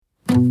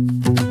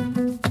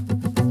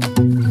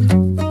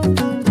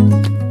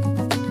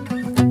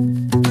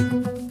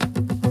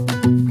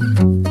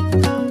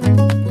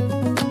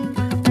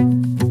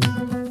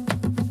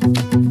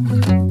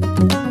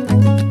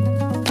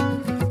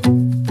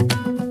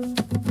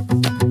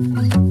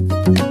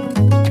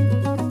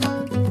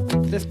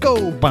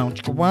Oh,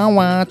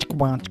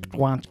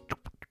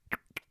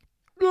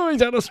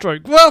 he's had a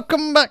stroke.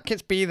 Welcome back.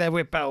 It's Be There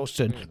with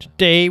Belson.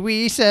 Today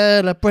we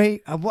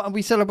celebrate. What are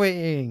we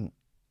celebrating?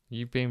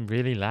 You've been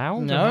really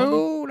loud?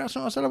 No, that's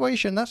not a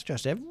celebration. That's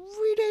just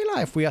everyday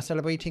life. We are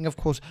celebrating, of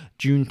course,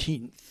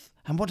 Juneteenth.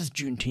 And what does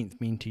Juneteenth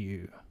mean to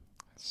you?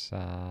 It's,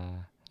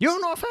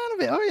 You're not a fan of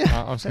it, are you?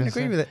 I was Don't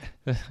agree with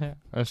it.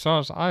 As far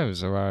as I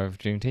was aware of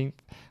Juneteenth,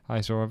 I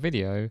saw a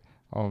video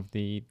of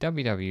the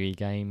WWE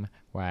game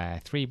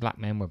where 3 black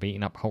men were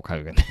beating up Hulk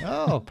Hogan.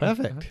 Oh,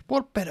 perfect.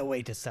 What better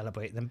way to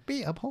celebrate than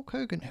beat up Hulk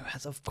Hogan, who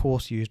has, of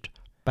course, used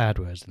bad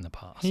words in the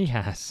past. He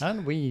has.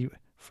 And we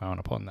frown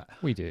upon that.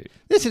 We do.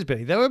 This is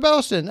Billy. There with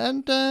Belson,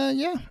 and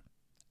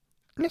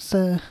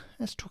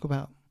let's talk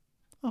about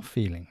our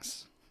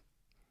feelings.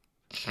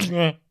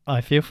 I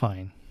feel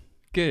fine.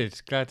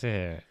 Good. Glad to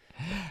hear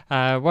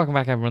it. Welcome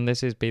back, everyone.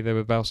 This is Be There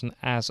with Belson.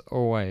 As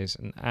always,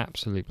 an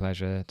absolute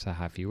pleasure to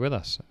have you with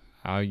us.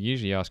 I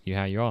usually ask you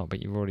how you are,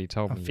 but you've already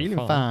told me I'm you're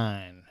feeling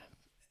fine.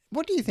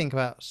 What do you think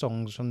about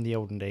songs from the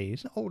olden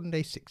days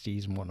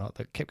 60s and whatnot,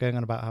 that kept going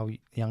on about how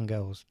young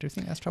girls? Do you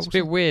think that's troublesome? It's a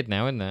bit weird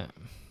now, isn't it?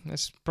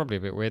 It's probably a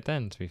bit weird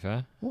then, to be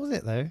fair. Was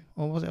it, though?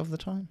 Or was it of the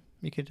time?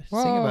 You could sing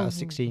Well, about a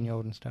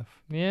 16-year-old and stuff.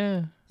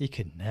 Yeah. You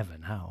could never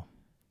now.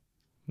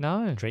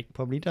 No. Drake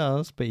probably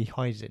does, but he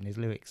hides it in his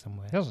lyrics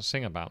somewhere. He doesn't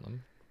sing about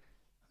them.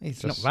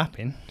 He's Just- not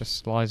rapping. Just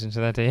slides into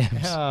their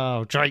DMs.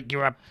 Oh, Drake,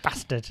 you're a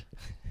bastard.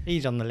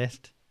 He's on the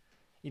list.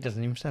 He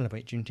doesn't even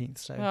celebrate Juneteenth,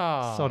 so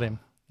Ah. sod him.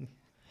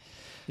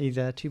 He's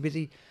too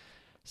busy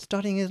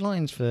studying his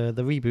lines for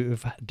the reboot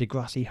of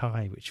Degrassi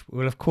High, which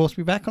will, of course,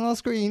 be back on our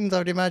screens, I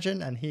would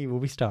imagine, and he will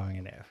be starring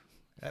in it.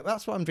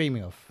 That's what I'm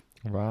dreaming of.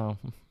 Wow.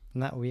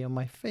 And that will be on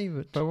my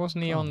favourite. But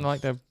wasn't he on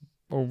like the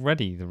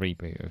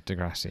reboot of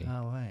Degrassi?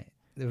 Oh, right.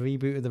 The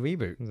reboot of the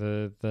reboot.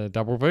 The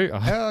double boot?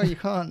 Oh, you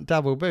can't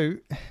double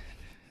boot.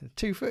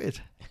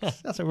 2-footed.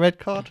 That's a red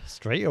card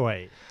straight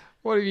away.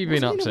 What have you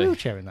been Wasn't up he in a to?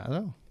 wheelchair in that as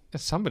well?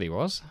 Somebody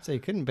was. So he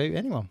couldn't boot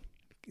anyone.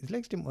 His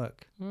legs didn't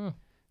work. Oh.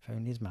 If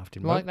only his mouth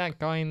didn't Like work. that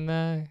guy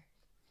in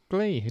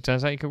Glee who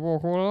turns out he could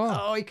walk all along.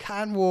 Oh, he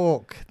can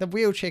walk. The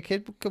wheelchair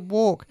kid could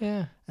walk.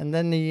 Yeah. And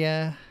then he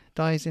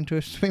dives into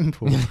a swimming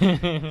pool,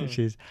 which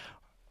is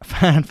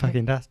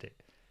fan-fucking-tastic.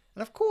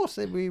 And of course,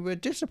 we were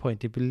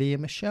disappointed, but Leah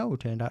Michelle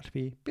turned out to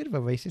be a bit of a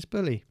racist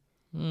bully.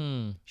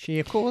 Hmm. She,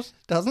 of course,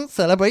 doesn't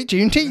celebrate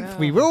Juneteenth. No.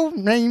 We will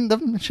name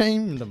them,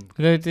 shame them.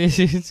 Did you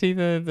see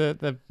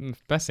the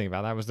best thing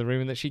about that was the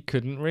rumour that she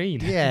couldn't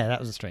read? Yeah, that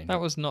was a strange That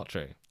one. was not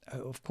true.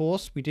 Of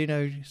course, we do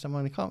know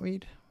someone who can't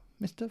read,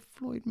 Mr.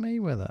 Floyd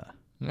Mayweather.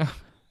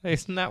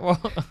 Isn't that what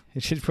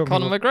Which is probably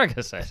Conor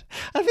McGregor said?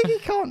 I think he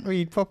can't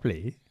read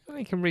properly.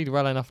 He can read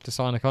well enough to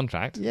sign a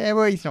contract. Yeah,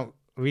 well, he's not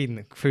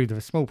reading through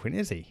the small print,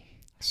 is he?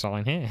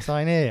 Sign here.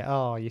 Sign here.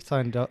 Oh, you've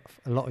signed up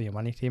a lot of your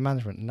money to your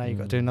management, and now you've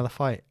got to do another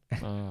fight.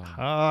 Oh.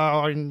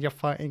 Oh, and you're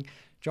fighting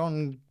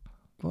John.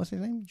 What's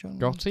his name? John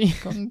Gotti?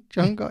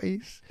 John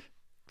Gotti's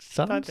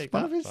son. Don't think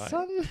One of that's his right.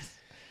 sons.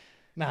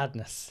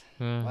 Madness.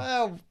 Yeah.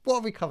 Well, what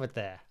have we covered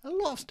there? A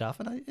lot of stuff,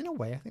 and in a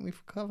way, I think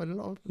we've covered a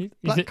lot of You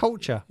black thi-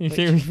 culture. You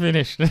think we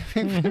finished?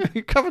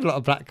 We've covered a lot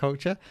of black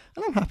culture,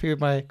 and I'm happy with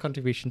my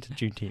contribution to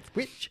Juneteenth,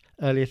 which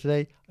earlier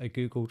today I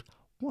googled,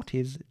 what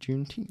is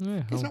Juneteenth?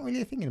 Yeah, It's not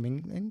really a thing in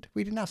England.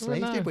 We didn't have Well,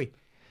 slaves, no. did we?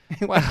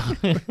 well,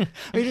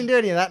 We didn't do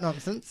any of that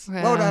nonsense.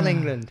 Well done,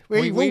 England.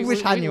 We rule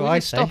Britannia, I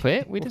did say. stop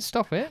it. We did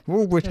stop it.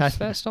 Rule Britannia.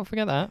 Let's not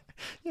forget that.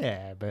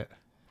 Yeah, but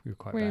we were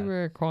quite We bad.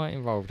 were quite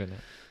involved in it.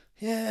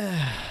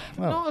 Yeah.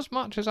 Well, Not as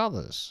much as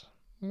others.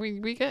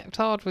 We get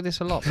tarred with this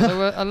a lot. But there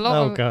were a lot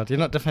oh, of... God, you're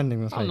not defending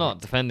the I'm slavery. not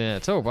defending it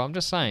at all, but I'm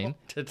just saying.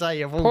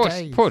 Today of all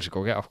days.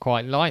 Portugal get off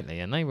quite lightly,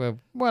 and they were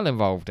well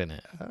involved in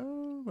it.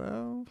 Oh,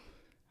 well.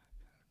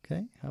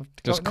 Okay. I've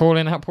Just got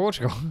calling out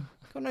Portugal.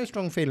 got no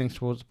strong feelings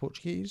towards the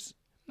Portuguese.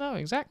 No,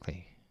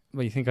 exactly.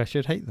 Well, you think I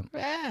should hate them?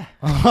 Yeah.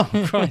 Oh,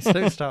 Christ,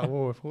 don't start a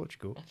war with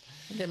Portugal.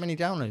 Don't get many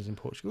downloads in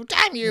Portugal.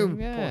 Damn you,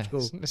 Yeah.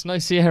 Portugal. It's no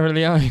Sierra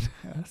Leone.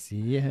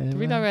 Yeah. Do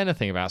we know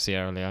anything about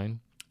Sierra Leone?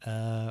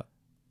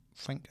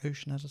 Frank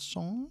Ocean has a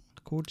song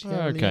called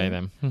Sierra Okay,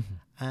 Leone. then.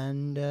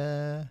 And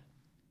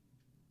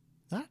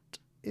that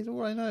is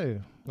all I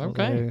know.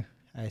 Okay. Although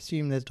I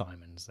assume there's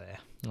diamonds there.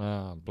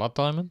 Blood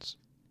diamonds?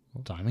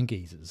 Diamond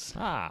geezers.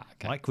 Ah,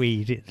 okay. Mike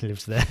Reed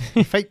lives there.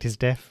 He faked his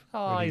death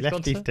Oh, when he he's left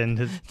gone to-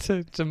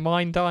 EastEnders. to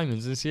mine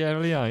diamonds in Sierra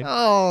Leone.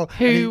 Oh,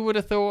 and Who would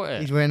have thought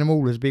it? he's wearing them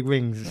all as big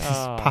rings. It's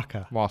Ah, his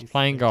pucker. Whilst He's-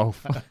 playing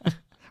golf.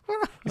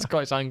 He's got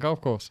his own golf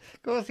course.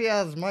 Of course he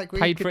has. Mike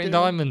Reed Paid could for it in do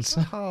diamonds.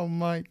 Oh,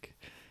 Mike.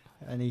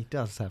 And he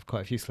does have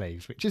quite a few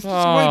slaves, which is Ah.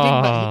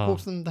 disappointing, but he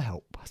calls them the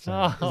help.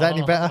 So, is that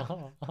any better?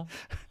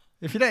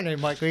 If you don't know who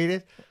Mike Reed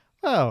is,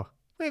 well,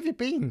 where have you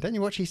been? Don't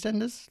you watch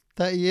EastEnders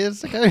 30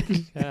 years ago?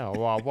 Yeah,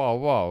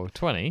 whoa.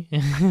 20?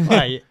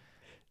 Right.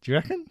 Do you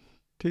reckon?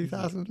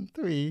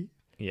 2003?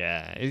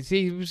 Yeah.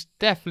 He was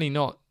definitely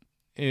not...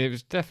 It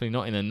was definitely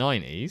not in the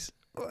 90s.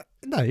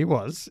 No, he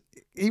was.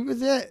 He was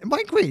there.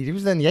 Mike Reed, he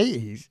was there in the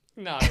 80s.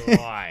 No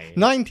way.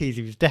 90s,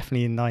 he was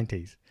definitely in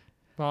 90s.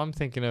 Well, I'm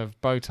thinking of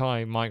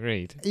Bowtie Mike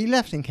Reed. He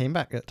left and came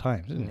back at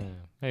times, didn't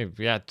he?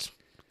 He had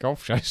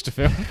golf shows to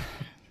film.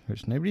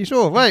 Which nobody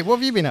saw. Right, what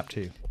have you been up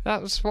to?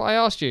 That's what I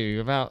asked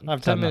you about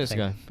I've 10 done minutes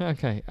nothing. ago.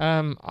 Okay.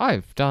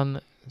 I've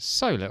done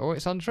so little,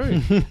 it's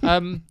untrue.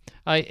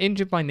 I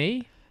injured my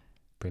knee.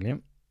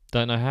 Brilliant.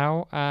 Don't know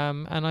how.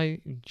 And I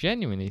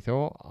genuinely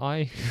thought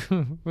I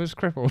was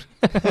crippled.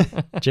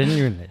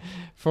 Genuinely.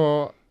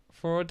 For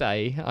a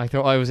day, I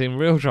thought I was in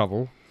real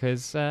trouble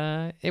because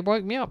it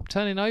woke me up.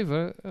 Turning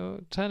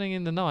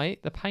in the night,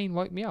 the pain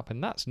woke me up,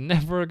 and that's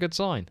never a good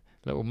sign.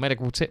 Little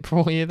medical tip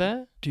for you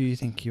there. Do you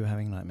think you were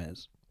having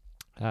nightmares?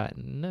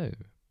 No.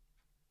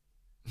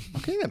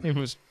 Okay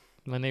then.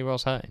 My knee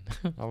was hurting.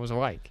 I was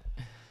awake.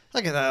 I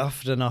get that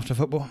often after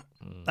football.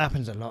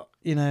 Happens a lot.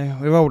 You know,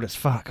 we're old as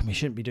fuck and we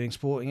shouldn't be doing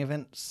sporting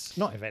events.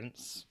 Not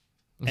events.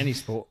 Any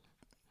sport.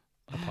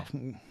 Apart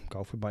from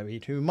golf with Mike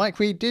Reed, who Mike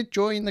Reed did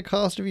join the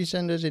cast of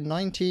EastEnders in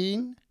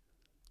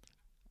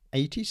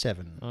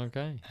 1987.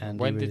 Okay. And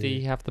when did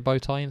he have the bow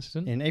tie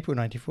incident? In April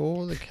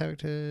 94, the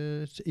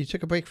character... He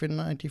took a break for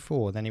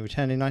 94, then he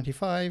returned in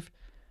 95,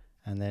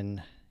 and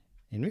then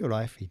in real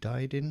life he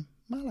died in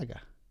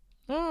Malaga.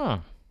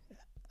 Ah.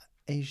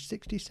 Age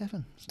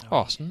 67.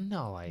 Oh, it's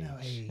no age. No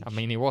age. I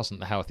mean, he wasn't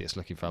the healthiest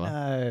looking fella.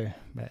 No,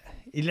 but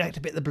he liked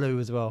a bit of the blue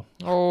as well.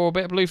 Oh, a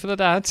bit of blue for the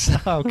dads.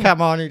 Oh,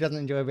 come on, who doesn't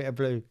enjoy a bit of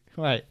blue?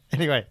 Right,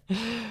 anyway.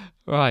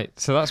 Right,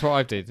 so that's what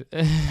I did.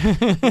 I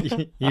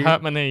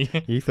hurt my knee.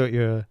 You thought you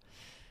were I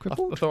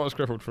crippled? thought I was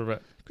crippled for a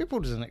bit.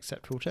 Crippled is an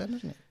acceptable term,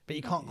 isn't it? But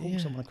you can't call Yeah.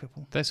 someone a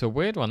cripple. That's a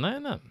weird one,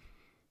 isn't it?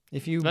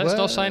 If you Let's were,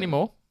 not say any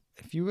more.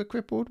 If you were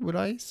crippled, would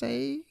I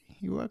say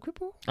you were a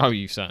cripple? Oh,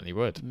 you certainly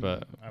would,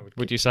 but I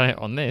would you say it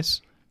on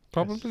this?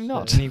 Probably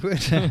not. Certainly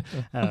would.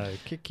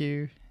 Kick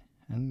you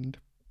and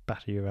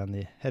batter you around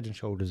the head and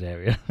shoulders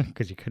area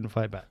because you couldn't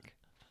fight back.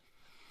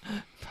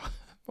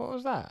 What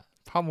was that?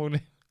 Pummeled.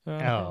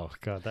 Oh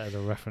god, that is a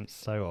reference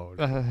so old.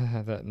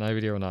 That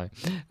nobody will know.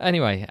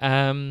 Anyway,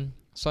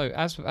 so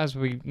as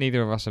we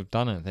neither of us have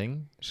done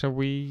anything, shall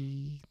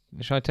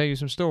I tell you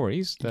some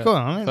stories? Go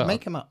on, that-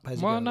 make them up. As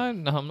you Well, go.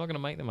 no, I'm not going to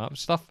make them up.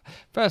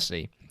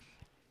 Firstly,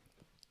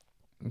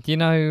 you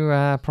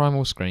know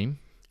Primal Scream?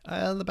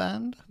 The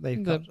band,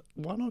 they've The- got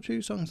one or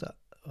two songs that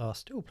are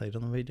still played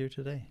on the radio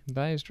today.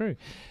 That is true.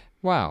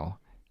 Wow.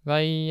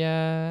 They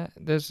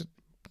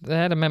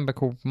had a member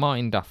called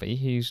Martin Duffy,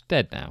 who's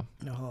dead now.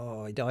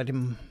 Oh, he died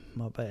in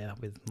Marbella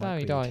with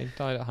Mike No, he Reed.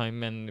 died at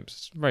home, and it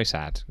was very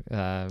sad.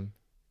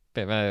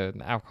 Bit of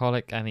an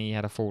alcoholic, and he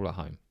had a fall at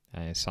home.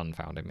 His son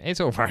found him. It's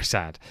all very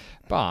sad.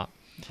 But,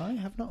 I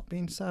have not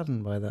been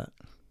saddened by that.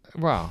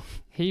 well,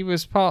 he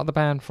was part of the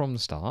band from the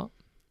start.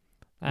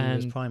 He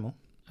was And Primal.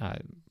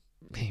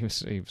 he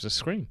was a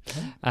Scream.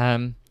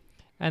 Oh.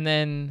 And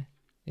then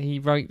he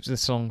wrote the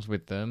songs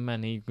with them,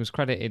 and he was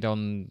credited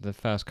on the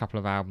first couple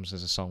of albums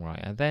as a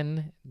songwriter.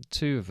 Then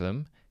two of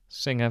them,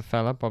 singer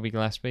fella Bobby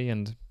Gillespie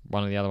and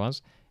one of the other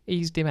ones,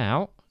 eased him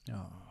out.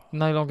 Oh,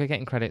 No longer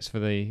getting credits for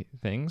the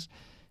things.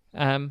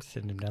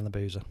 send him down the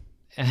boozer.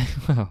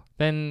 Well,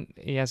 then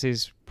he has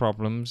his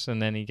problems,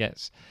 and then he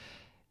gets,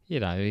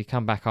 he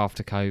come back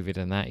after COVID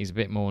and that. He's a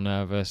bit more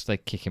nervous. They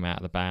kick him out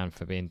of the band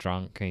for being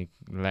drunk.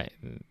 They'll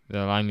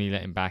only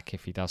let him back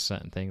if he does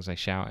certain things. They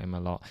shout at him a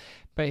lot.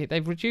 But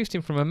they've reduced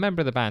him from a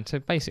member of the band to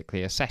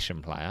basically a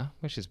session player,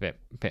 which is a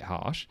bit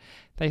harsh.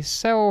 They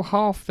sell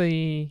half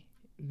the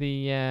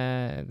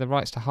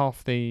rights to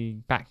half the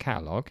back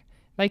catalogue.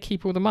 They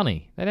keep all the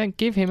money. They don't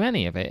give him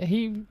any of it.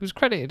 He was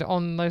credited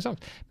on those songs.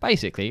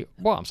 Basically,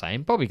 what I'm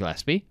saying, Bobby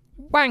Gillespie,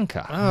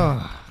 wanker.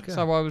 Oh, God.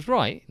 So I was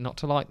right not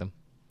to like them.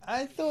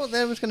 I thought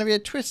there was going to be a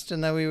twist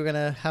and that we were going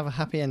to have a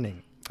happy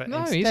ending. But No,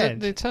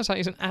 instead, it turns out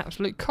he's an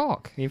absolute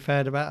cock. you've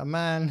heard about a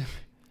man,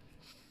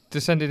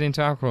 Descended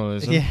into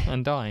alcoholism Yeah.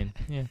 and dying.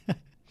 Yeah,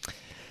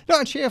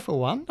 not a cheerful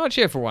one. not a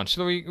cheerful one.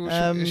 Shall we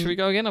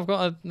go again? I've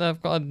got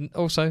a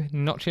also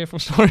not cheerful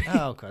story.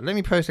 Oh, God. Let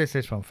me process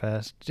this one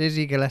first.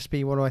 Dizzy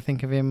Gillespie, what do I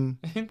think of him?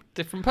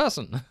 Different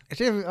person.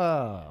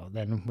 Oh,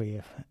 then we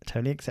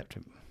totally accept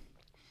him.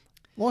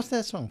 What's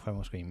their song,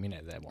 Primal Scream? You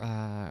know their one.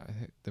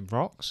 The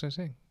Rocks, is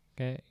it?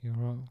 Get your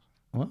rocks.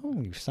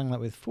 Well, you've sung that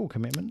with full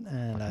commitment,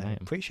 and Fucking I hate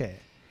 'em. appreciate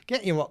it.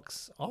 Get your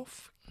rocks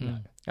off. No.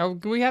 Oh,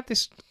 we had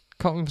this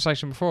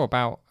conversation before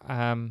about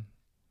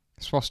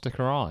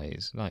swastika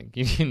eyes. Like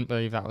you didn't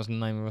believe that was the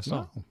name of a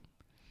song. No.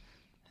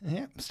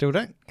 Yeah, still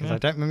don't, because Yeah. I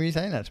don't remember you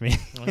saying that to me.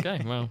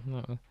 Okay, well,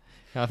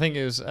 I think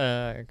it was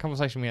a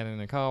conversation we had in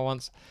the car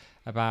once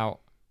about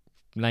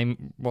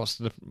what's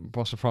the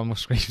Primal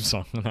Scream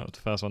song, and that was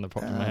the first one that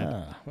popped in my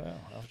head. Well,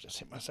 I've just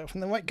hit myself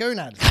in the white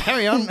gonads.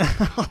 Carry on.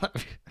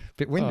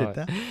 Bit winded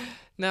Alright. there.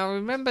 Now,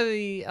 remember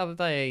the other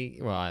day?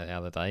 Well, the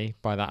other day.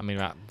 By that I mean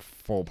about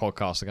 4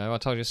 podcasts ago. I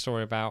told you a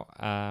story about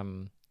a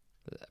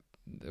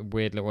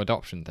weird little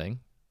adoption thing.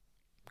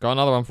 Got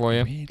another one for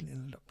you. Weird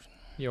little adoption.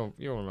 You'll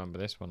remember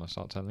this when I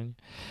start telling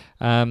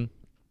you.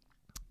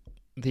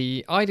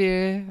 The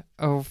idea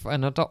of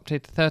an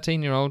adopted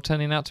 13-year-old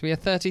turning out to be a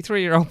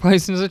 33-year-old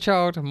person as a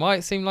child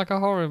might seem like a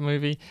horror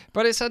movie,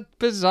 but it's a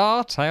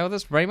bizarre tale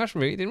that's very much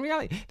rooted in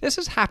reality. This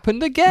has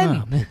happened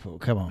again. Oh, people,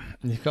 come on.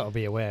 You've got to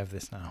be aware of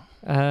this now.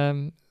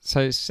 So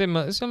it's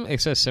similar.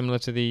 It says similar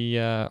to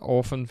the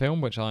Orphan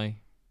film, which I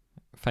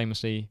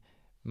famously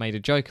made a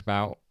joke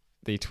about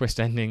the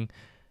twist ending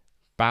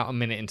about a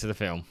minute into the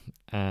film.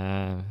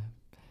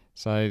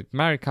 So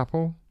married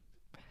couple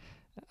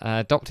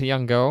adopt a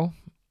young girl.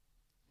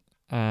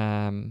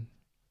 Hang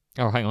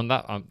on,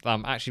 that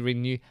I'm actually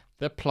reading you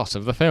the plot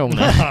of the film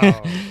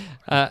now.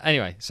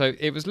 Anyway, so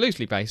it was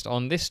loosely based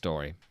on this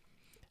story.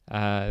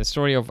 The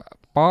story of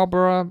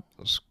Barbara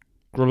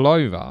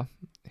Skrulova,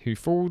 who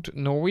fooled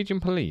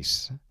Norwegian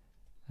police.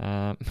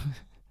 How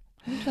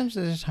many times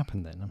did this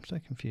happen then? I'm so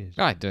confused.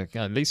 Right,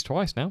 at least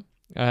twice now.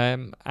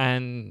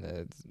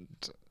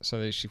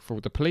 So she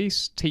fooled the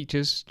police,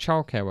 teachers,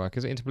 childcare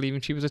workers into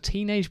believing she was a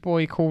teenage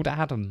boy called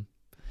Adam.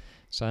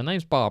 So her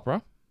name's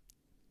Barbara.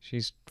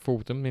 She's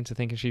fooled them into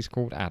thinking she's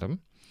called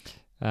Adam.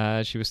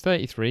 She was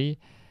 33,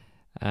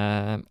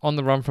 on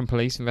the run from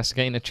police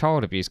investigating a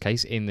child abuse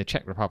case in the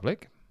Czech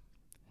Republic.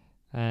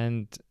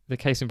 And the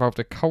case involved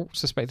a cult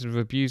suspected of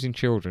abusing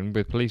children,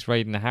 with police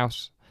raiding the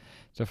house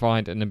to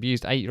find an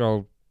abused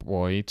 8-year-old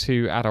boy,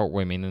 2 adult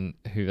women, and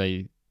who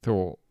they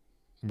thought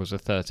was a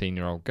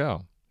 13-year-old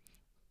girl.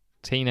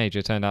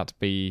 Teenager turned out to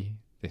be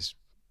this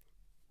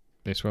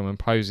woman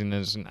posing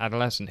as an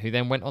adolescent, who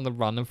then went on the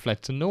run and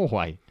fled to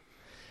Norway.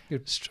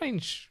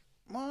 Strange.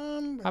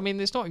 I mean,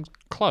 it's not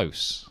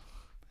close.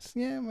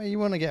 Yeah, well, you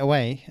want to get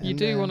away. You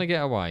do want to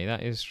get away,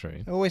 that is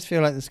true. I always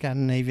feel like the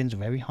Scandinavians are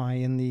very high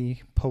in the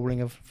polling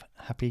of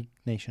happy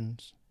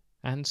nations.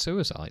 And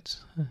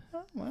suicides.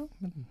 Oh, well,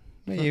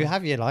 you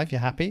have your life,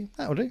 you're happy.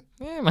 That'll do.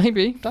 Yeah,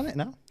 maybe. Done it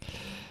now.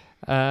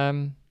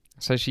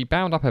 So she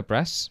bound up her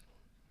breasts,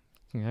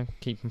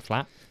 keep them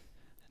flat.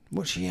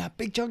 What she had?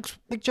 Big jugs?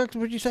 Big jugs,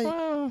 would you say?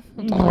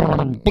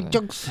 Big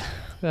jugs.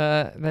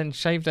 Then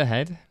shaved her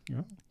head.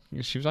 Yeah.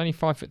 She was only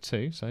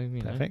 5'2", so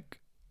perfect.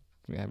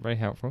 Yeah, very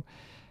helpful.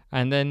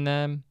 And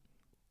then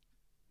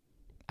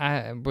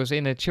was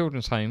in a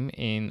children's home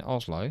in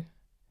Oslo,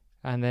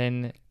 and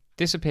then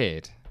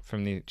disappeared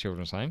from the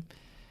children's home.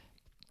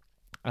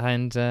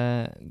 And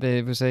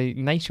there was a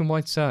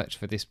nationwide search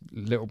for this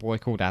little boy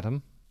called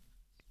Adam.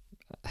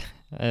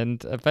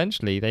 And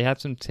eventually they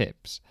had some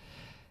tips.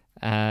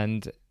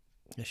 And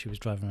yeah, she was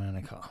driving around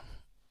in a car.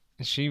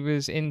 She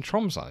was in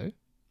Tromsø,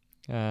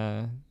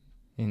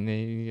 in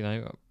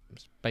the,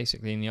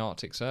 basically in the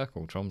Arctic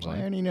Circle, Tromsø.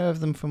 I only know of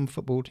them from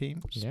football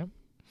teams. Yeah.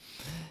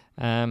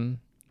 And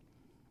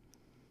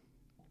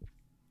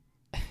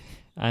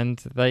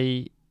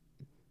they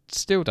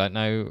still don't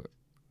know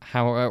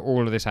how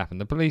all of this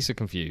happened. The police are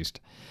confused.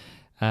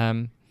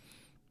 It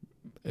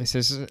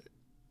says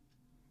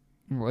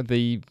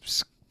the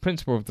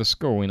principal of the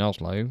school in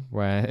Oslo,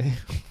 where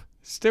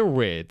still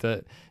weird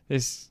that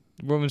this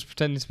woman's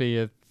pretending to be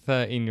a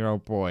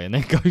 13-year-old boy and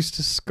then goes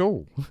to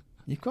school.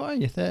 You've got her,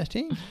 you're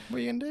 13. What are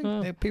you going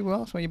to do? People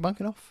ask, why are you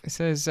bunking off? It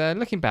says,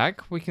 looking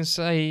back, we can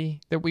say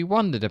that we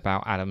wondered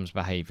about Adam's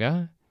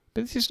behaviour,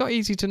 but this is not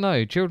easy to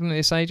know. Children at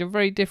this age are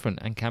very different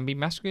and can be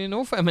masculine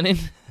or feminine.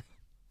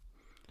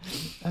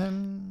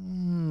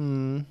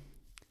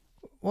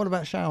 What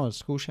about showers?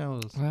 School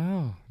showers?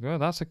 Wow, well,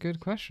 that's a good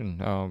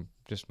question.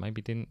 Just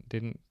maybe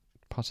didn't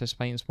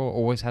participate in sport.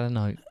 Always had a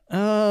note.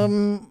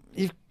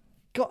 You've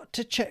got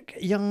to check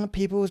young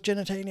people's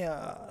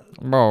genitalia.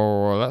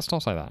 Oh, let's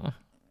not say that.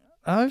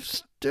 I've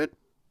said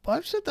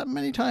that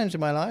many times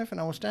in my life, and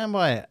I will stand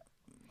by it.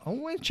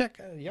 Always check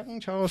a young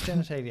child's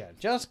genitalia,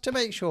 just to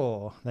make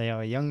sure they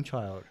are a young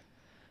child.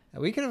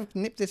 We could have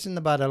nipped this in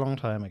the bud a long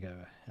time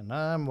ago, and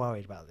I'm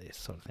worried about this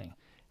sort of thing.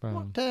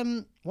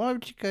 Why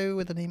would you go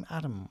with the name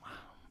Adam?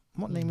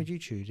 What name would you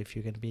choose if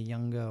you're going to be a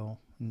young girl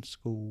in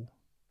school?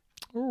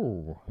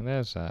 Oh,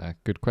 there's a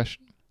good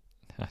question.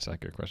 That's a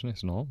good question.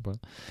 It's not, but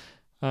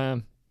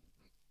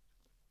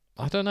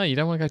I don't know. You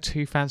don't want to go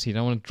too fancy. You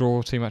don't want to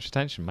draw too much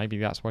attention. Maybe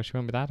that's why she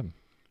went with Adam.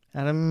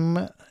 Adam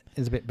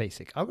is a bit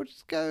basic. I would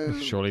just go...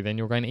 Surely then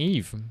you're going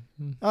Eve.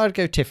 I'd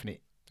go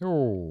Tiffany.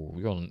 Oh,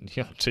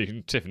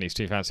 Tiffany's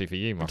too fancy for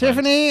you, my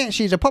Tiffany, friend.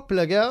 she's a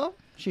popular girl.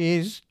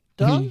 She's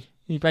done.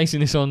 Are you basing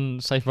this on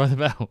Saved by the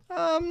Bell?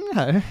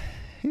 No.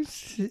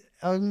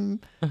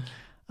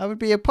 I would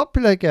be a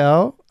popular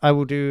girl. I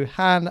will do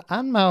hand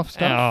and mouth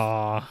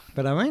stuff.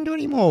 But I won't do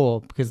any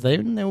more, because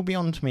they'll be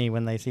on to me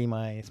when they see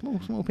my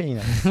small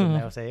penis. And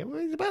they'll say, well,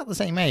 he's about the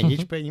same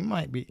age, but you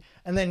might be.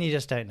 And then you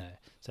just don't know.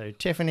 So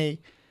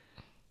Tiffany,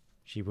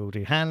 she will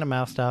do hand and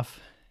mouth stuff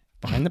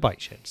behind the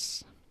bike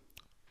sheds.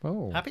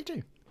 Oh. Happy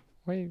to.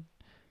 Wait,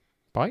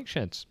 bike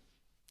sheds?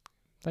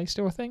 They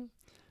still a thing?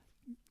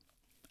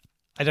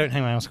 I don't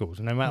hang around schools,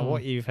 no matter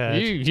what you've heard.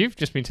 You've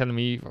just been telling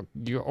me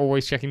you're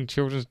always checking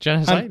children's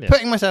genitalia. I'm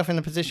putting myself in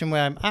the position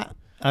where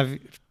I'm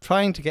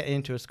trying to get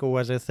into a school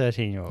as a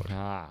 13-year-old.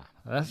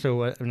 That's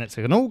all. And it's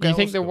an all-girls You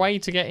think the school. way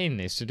to get in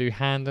is to do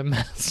hand and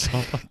mouth?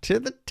 To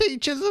the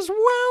teachers as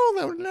well.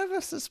 They'll never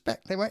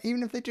suspect. They won't.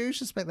 Even if they do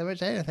suspect, they won't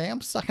say anything.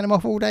 I'm sucking them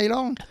off all day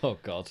long. Oh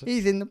God!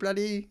 He's in the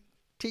bloody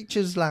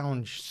teachers'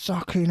 lounge,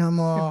 sucking them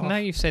off. Now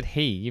you've said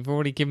he, you've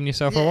already given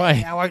yourself Yeah,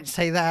 away. I won't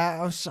say that.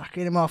 I'm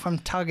sucking them off. I'm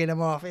tugging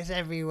them off. It's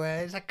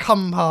everywhere. It's a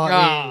cum party,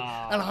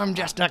 and I'm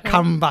just a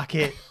cum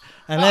bucket.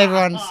 And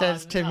everyone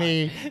says to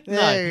me, No,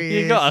 "There he you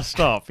is. got to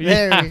stop. You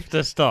There have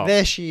to stop.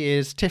 There she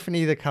is,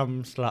 Tiffany the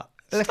cum slut.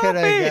 Look Stop at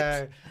her it.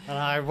 go." And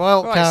I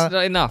walk Right,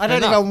 down. enough. I don't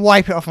enough. even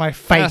wipe it off my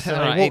face. And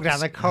I Right, walk down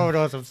the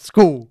corridors of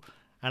school,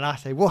 and I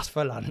say, "What's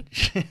for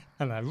lunch?"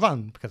 And I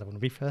run because I want to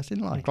be first in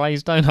line.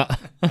 Glazed donut.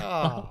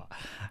 Ah,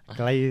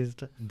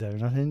 glazed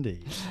donut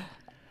indeed.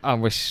 I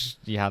wish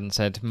you hadn't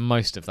said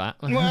most of that.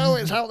 Well,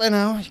 it's out there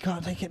now. You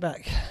can't take it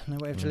back. No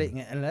way of deleting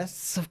it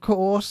unless, of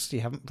course,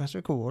 you haven't pressed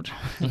record.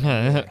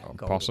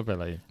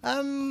 Possibility.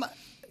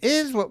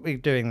 Here's what we're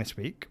doing this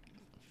week.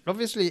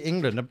 Obviously,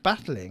 England are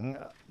battling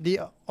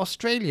the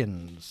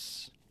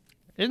Australians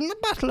in the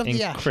Battle of In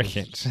the Ashes.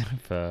 cricket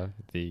for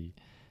the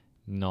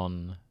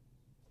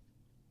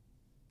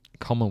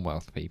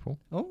non-Commonwealth people.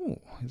 Oh,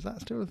 is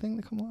that still a thing,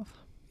 the Commonwealth?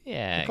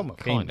 Yeah, The Commonwealth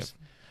kind Games.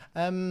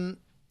 of.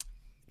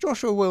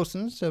 Joshua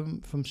Wilson's,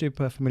 from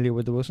Super Familiar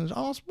with the Wilsons,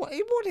 asked, what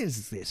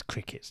is this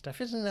cricket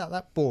stuff? Isn't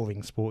that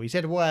boring sport? He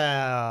said,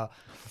 well,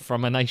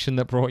 From a nation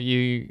that brought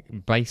you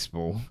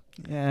baseball.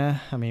 yeah,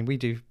 I mean, we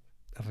do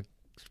have a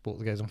sport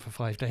that goes on for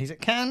 5 days. It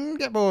can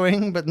get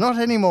boring, but not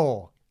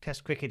anymore.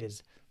 Test cricket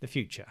is the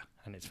future,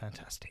 and it's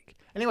fantastic.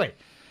 Anyway,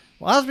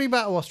 well, as we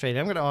battle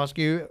Australia, I'm going to ask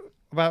you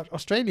about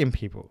Australian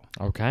people.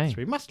 Okay. So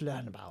we must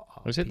learn about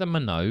our Was it the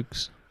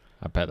Minogues?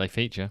 I bet they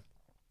feature.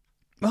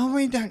 Well,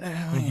 we don't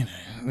know. You know,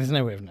 there's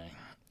no way of knowing.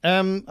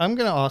 I'm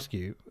going to ask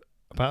you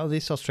about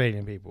these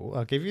Australian people.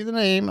 I'll give you the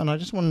name, and I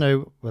just want to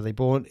know, were they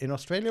born in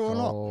Australia or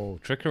not? Oh,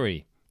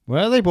 trickery.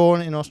 Were they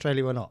born in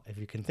Australia or not? If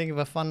you can think of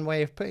a fun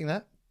way of putting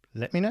that,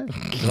 let me know.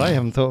 Because I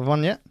haven't thought of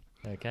one yet.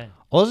 Okay.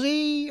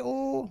 Aussie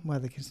or... Well,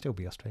 they can still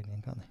be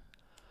Australian, can't they?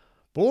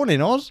 Born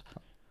in Oz.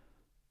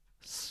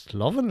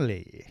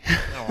 Slovenly.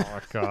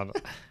 Oh, God.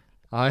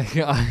 I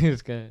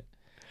was going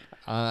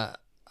to...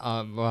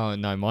 well,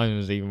 no, mine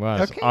was even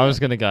worse. Okay. I was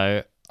going to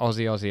go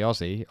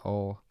Aussie,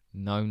 or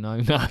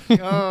no.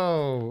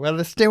 Oh, well,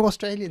 they're still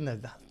Australian, though.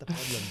 That's the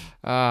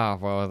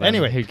problem. Well, then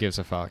Anyway. who gives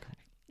a fuck?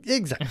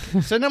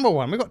 Exactly. So, number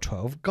one, we got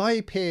 12.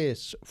 Guy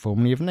Pearce,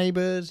 formerly of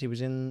Neighbours. He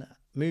was in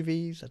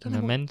movies. I don't know.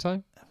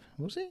 Memento?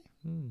 Was he?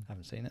 Hmm.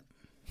 Haven't seen it.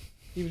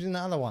 He was in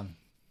that other one.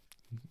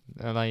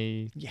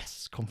 LA...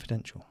 Yes,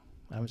 Confidential.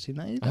 I haven't seen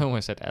that I either.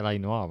 almost said LA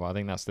Noir, but I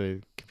think that's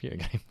the computer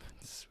game.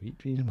 Sweet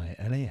Dreams by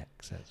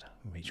LAX, as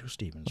Rachel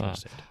Stevens Ah.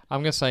 once said.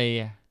 I'm going to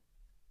say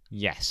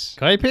yes.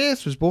 Guy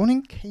Pearce was born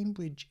in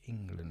Cambridge,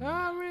 England.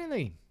 Oh,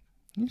 really?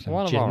 You sound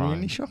one of our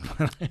genuinely own. shocked.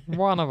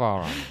 One of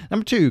our own.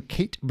 Number 2,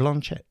 Kate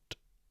Blanchett,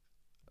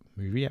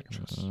 movie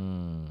actress.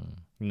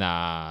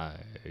 No,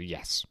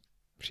 yes,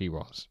 she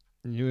was.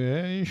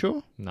 You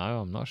sure?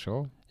 No, I'm not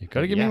sure. You've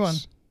got to give me one.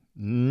 Yes.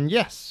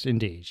 Yes,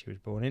 indeed. She was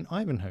born in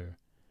Ivanhoe,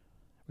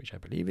 which I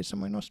believe is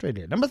somewhere in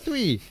Australia. Number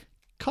 3,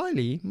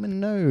 Kylie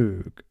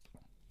Minogue.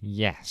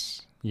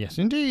 Yes. Yes,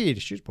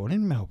 indeed. She was born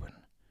in Melbourne.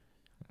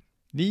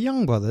 The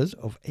Young Brothers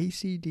of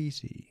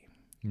AC/DC.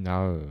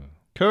 No.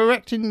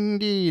 Correct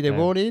indeed. They're Yeah.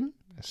 born in?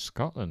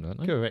 Scotland, weren't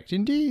they? Correct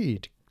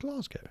indeed.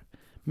 Glasgow.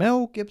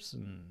 Mel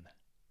Gibson.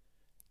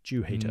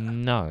 Jew hater.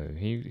 No,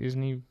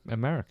 isn't he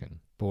American?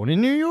 Born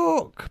in New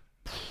York.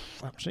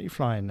 Absolutely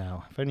flying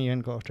now. If only you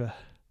hadn't got a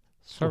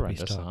sloppy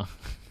Horrendous. start.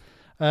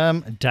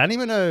 Huh? Danny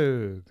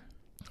Minogue.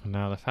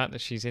 Now, the fact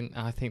that she's in...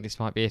 I think this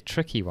might be a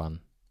tricky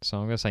one. So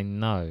I'm going to say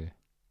no.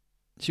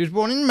 She was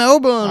born in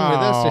Melbourne with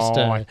her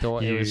sister. I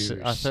thought You I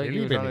thought silly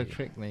you were trying to Billy.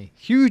 trick me.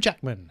 Hugh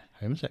Jackman.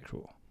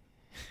 Homosexual.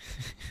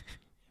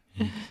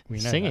 We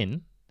know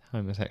Singing? that.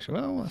 Homosexual.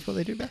 Well, that's what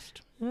they do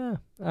best. Yeah.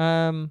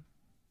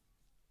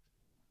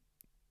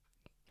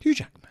 Hugh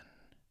Jackman.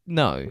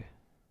 No.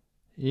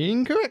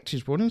 Incorrect.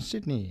 She's born in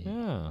Sydney.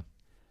 Yeah.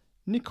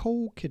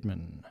 Nicole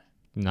Kidman.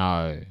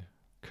 No.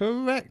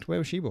 Correct. Where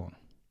was she born?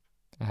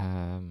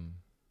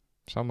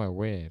 Somewhere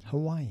weird.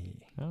 Hawaii.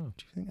 Oh,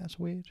 Do you think that's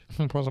weird?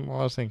 wasn't what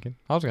I was thinking.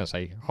 I was going to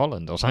say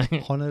Holland or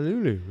something.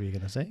 Honolulu, were you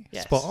going to say?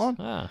 Spot on.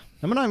 Ah.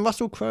 Number 9,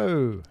 Russell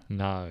Crowe.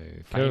 No,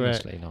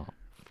 famously not.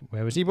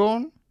 Where was he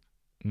born?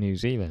 New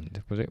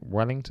Zealand. Was it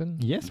Wellington?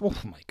 Yes. Oh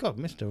my God,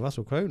 Mr.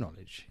 Russell Crowe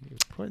knowledge. He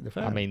was quite the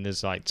fan. I mean,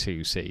 there's like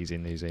 2 cities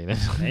in New Zealand.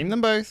 Name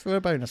them both for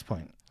a bonus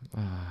point.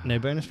 Ah. No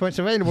bonus points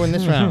available in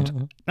this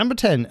round. Number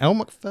 10, Elle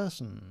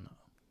Macpherson.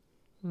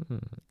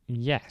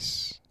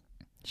 Yes.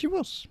 She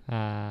was.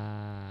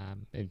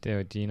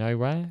 Do you know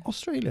where?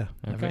 Australia.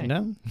 I've Okay.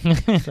 written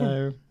down.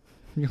 So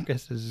your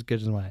guess is as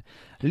good as mine.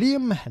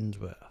 Liam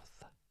Hemsworth.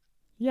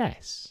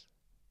 Yes.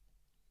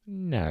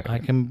 No. I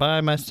can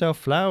buy myself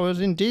flowers.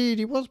 Indeed,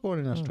 he was born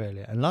in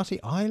Australia. And lastly,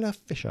 Isla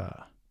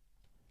Fisher.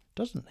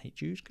 Doesn't hate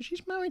Jews because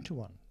she's married to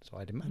one. So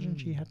I'd imagine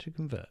she had to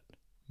convert.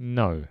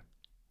 No.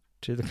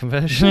 to the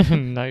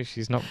conversion. No,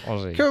 she's not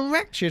Aussie.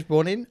 Correct. She was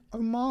born in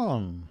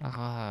Oman.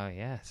 Ah,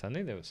 yes. I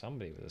knew there was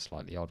somebody with a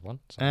slightly odd one.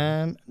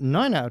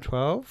 9 out of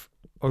 12.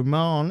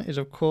 Oman is,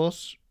 of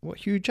course, what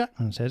Hugh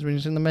Jackman says when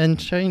he's in the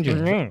men's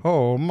changing room.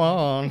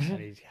 Oman. And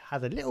he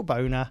has a little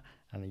boner,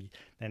 and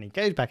then he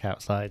goes back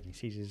outside and he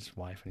sees his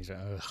wife, and he's like,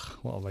 ugh,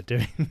 what am I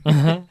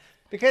doing?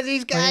 Because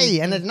he's gay,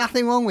 and there's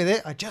nothing wrong with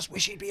it. I just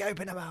wish he'd be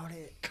open about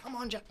it. Come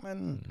on,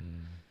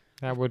 Jackman.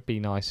 That would be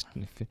nice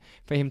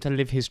for him to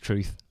live his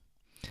truth.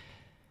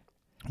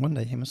 One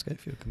day him and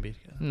Schofield can be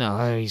together.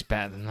 No, he's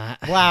better than that.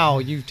 Wow,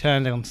 you've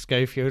turned on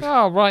Schofield.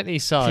 Oh, rightly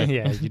so.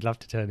 Yeah, you'd love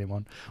to turn him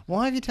on.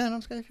 Why have you turned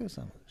on Schofield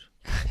so much?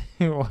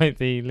 Why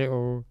the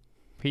little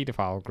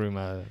paedophile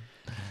groomer?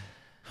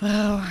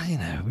 Well,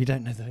 we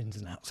don't know the ins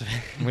and outs of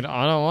it.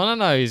 I don't want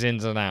to know his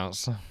ins and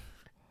outs.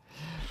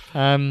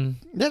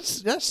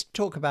 Let's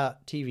talk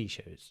about TV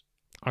shows.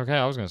 Okay,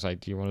 I was going to say,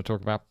 do you want to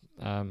talk about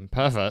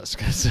perverts?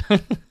 'Cause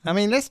I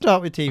mean, let's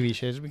start with TV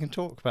shows. We can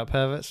talk about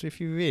perverts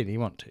if you really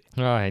want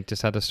to. I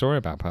just had a story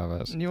about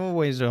perverts. You're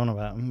always on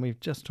about them. We've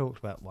just talked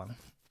about one.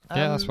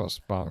 Yeah, that's what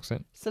sparks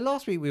it. So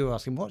last week we were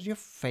asking, what's your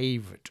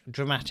favourite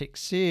dramatic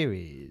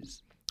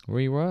series?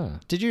 We were.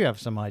 Did you have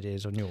some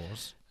ideas on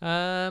yours?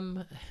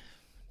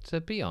 To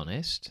be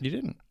honest, You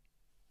didn't.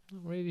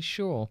 not really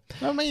sure.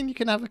 I mean, you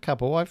can have a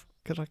couple.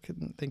 Because I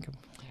couldn't think of.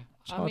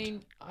 I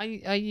mean, I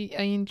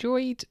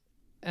enjoyed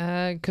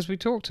because we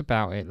talked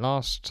about it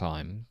last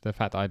time. The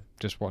fact that I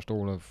just watched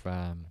all of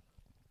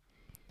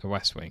The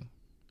West Wing.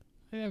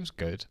 Yeah, it was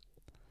good,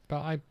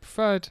 but I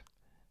preferred.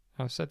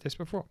 I've said this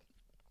before.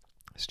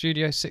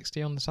 Studio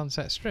 60 on the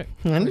Sunset Strip.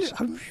 I knew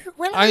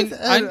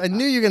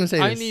you were going to say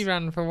this. I only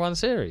ran for one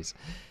series.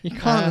 You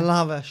can't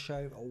love a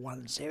show for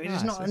one series. No,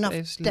 There's not enough.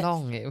 It's depth.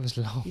 long. It was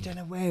long. You don't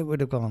know where it would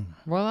have gone.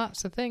 Well,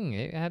 that's the thing.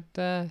 It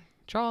had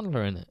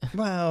Chandler in it.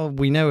 Well,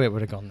 we know it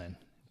would have gone then.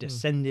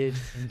 Descended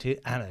into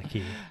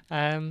anarchy.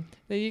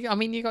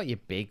 You got your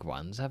big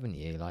ones, haven't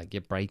you? Like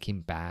your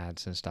Breaking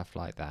Bads and stuff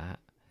like that.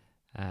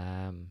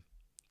 I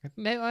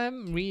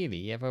haven't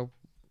really ever.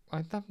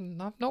 I've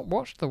not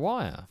watched The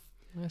Wire.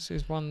 This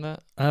is one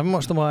that I haven't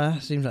watched The Wire.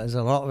 Seems like there's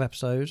a lot of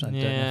episodes. I don't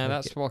know if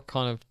that's what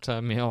kind of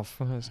turned me off.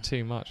 It's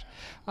too much.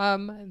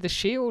 The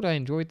Shield. I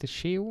enjoyed The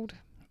Shield.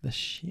 The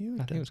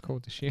Shield. I think it was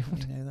called The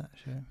Shield. You know that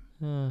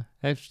show.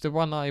 It's the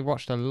one that I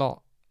watched a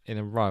lot in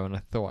a row, and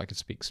I thought I could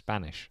speak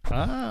Spanish.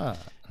 And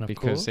of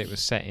because course. it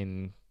was set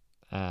in.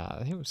 I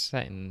think it was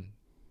set in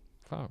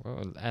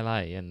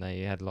L.A. and they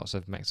had lots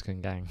of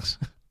Mexican gangs.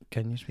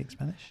 Can you speak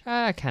Spanish?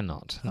 I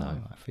cannot. No.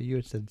 For you,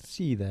 it said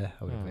 "see" there.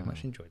 I would have very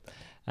much enjoyed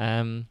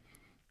that.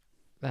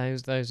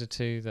 Those are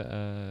two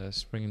that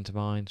spring into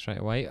mind straight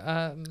away.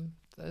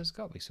 There's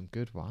got to be some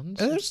good ones.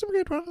 There's some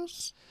good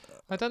ones.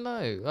 I don't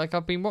know. Like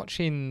I've been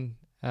watching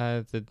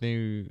the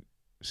new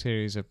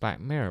series of Black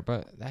Mirror,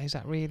 but is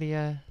that really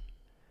they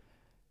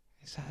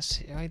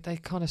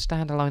kind of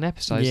standalone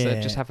episodes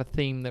that just have a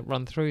theme that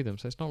run through them,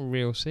 so it's not a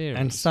real series.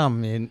 And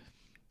some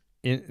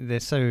they're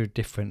so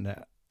different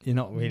that you're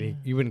not really.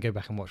 You wouldn't go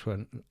back and watch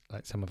one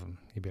like some of them.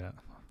 You'd be like,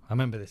 I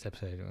remember this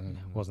episode. It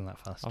wasn't that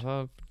fast.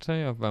 I'll tell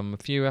you, I've a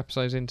few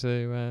episodes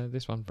into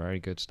this one. Very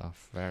good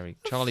stuff. Very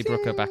Charlie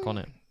Brooker back on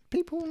it.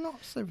 People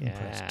not so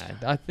impressed.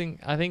 I think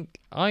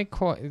I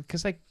quite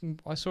because I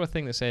saw a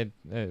thing that said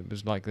it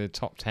was like the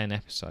top 10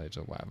 episodes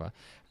or whatever,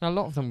 and a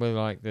lot of them were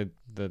like the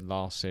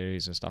last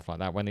series and stuff like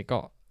that. When they've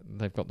got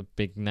the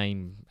big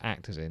name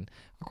actors in,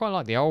 I quite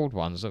like the old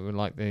ones that were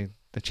like the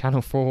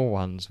Channel 4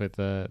 ones with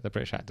the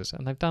British actors,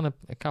 and they've done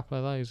a couple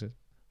of those.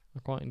 I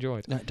quite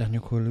enjoyed. Like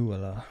Daniel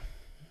Kaluuya,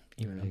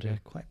 even though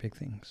they're quite big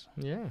things.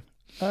 Yeah.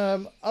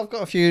 I've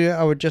got a few.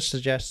 I would just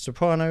suggest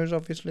Sopranos,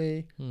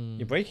 obviously.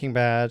 Your Breaking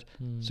Bad.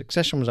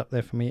 Succession was up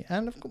there for me,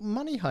 and I've got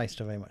Money Heist.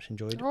 I very much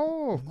enjoyed.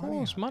 Oh, of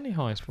course, Money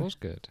Heist was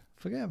good.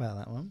 Forget about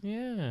that one.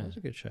 Yeah, that was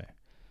a good show.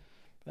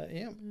 But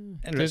yeah,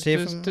 and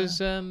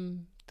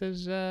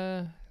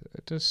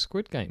does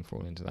Squid Game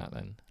fall into that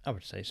then? I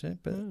would say so,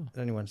 but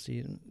only one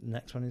season.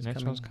 Next one is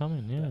next one's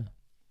coming. Yeah,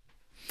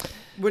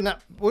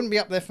 wouldn't be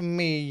up there for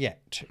me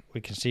yet.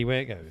 We can see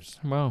where it goes.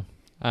 Well,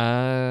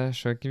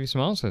 should I give you some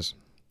answers?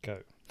 Go.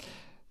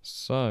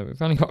 So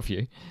we've only got a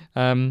few.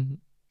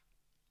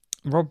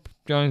 Rob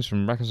Jones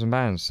from Records and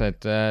Bands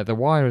said, "The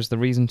Wire is the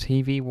reason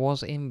TV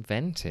was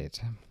invented."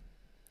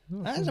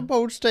 That's a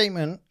bold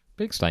statement.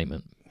 Big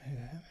statement.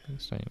 Yeah.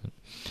 Big statement.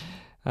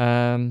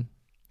 That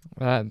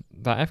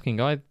Efkin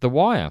guy, The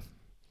Wire.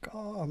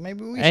 God,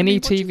 maybe we Any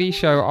TV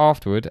show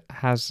afterward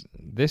has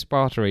this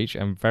bar to reach,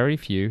 and very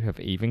few have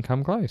even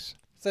come close.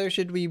 So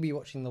should we be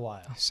watching The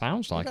Wire?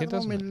 Sounds like it,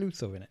 doesn't it? With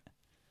Luther in it.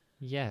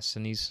 Yes,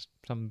 and he's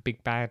some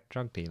big bad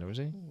drug dealer, is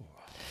he?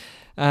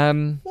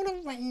 What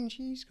a range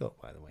he's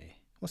got, by the way.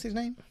 What's his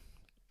name?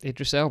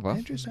 Idris Elba.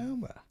 Idris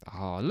Elba.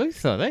 Oh,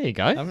 Luther. There you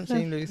go. I haven't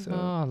seen Luther.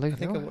 Oh, Luther. I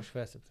think I watched the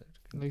first episode.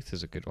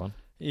 Luther's a good one.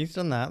 He's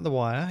done that. The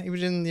Wire. He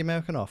was in The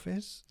American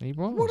Office. He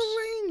was. What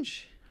a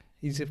range.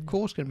 He's of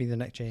course going to be the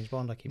next James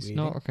Bond. I keep reading.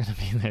 He's not going to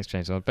be the next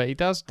James Bond, but he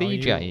does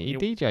DJ. He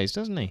DJs,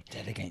 doesn't he?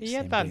 Dead against he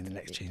him had that. being the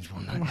next James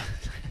Bond.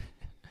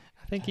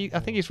 I I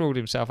think he's ruled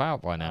himself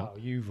out by now. Oh,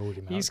 you ruled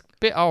him out. He's a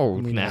bit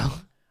old We now. know.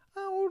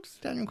 How old's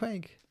Daniel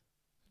Craig?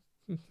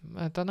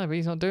 I don't know, but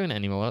he's not doing it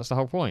anymore. That's the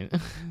whole point.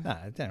 Nah,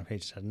 Daniel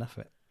Craig just had enough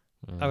of it.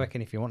 I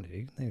reckon if you wanted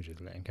to, they would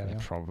just let him carry on.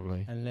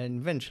 Probably. And then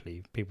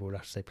eventually people will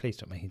have to say, please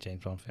stop making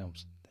James Bond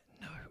films.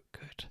 No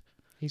good.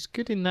 He's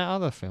good in that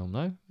other film,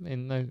 though.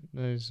 In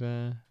those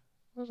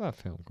what's that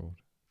film called?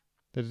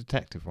 The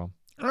detective one.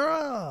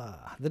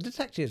 The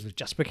Detectives with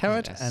Jasper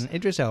Carrot Yes. and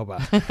Idris Elba.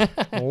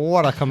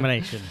 What a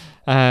combination.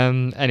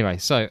 Anyway,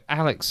 so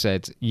Alex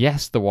said,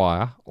 yes, The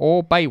Wire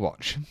or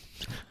Baywatch.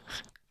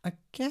 I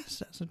guess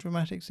that's a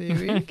dramatic I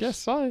series. guess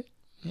so.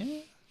 Yeah.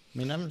 I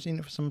mean, I haven't seen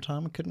it for some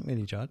time. I couldn't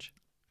really judge.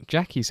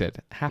 Jackie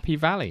said, Happy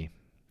Valley.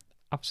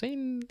 I've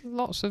seen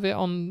lots of it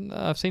on...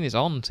 I've seen it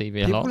on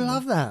TV a People lot.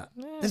 love that.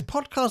 Yeah. There's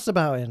podcasts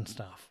about it and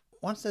stuff.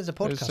 Once there's a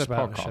podcast There's a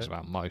about podcast it.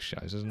 about most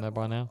shows, isn't there,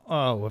 by now?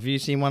 Oh, have you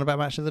seen one about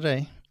Match of the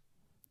Day?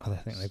 Oh, I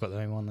think they've got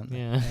their own one, haven't they?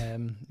 Yeah.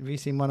 Have you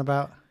seen one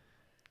about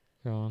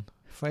Go on.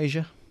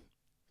 Frasier?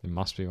 There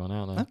must be one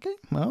out there. Okay.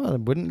 Well, I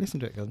wouldn't listen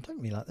to it because I don't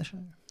really like the show.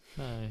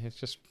 No, it's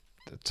just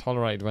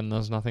tolerated when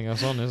there's nothing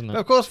else on, isn't But it?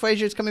 of course,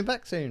 Frasier's coming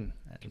back soon.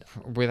 And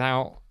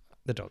Without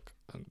the dog.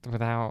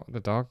 the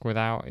dog,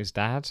 without his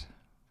dad,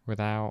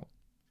 without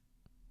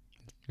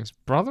his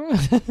brother.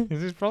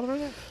 Is his brother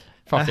in it?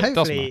 Fuck it, doesn't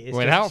hopefully matter. it's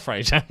Without just-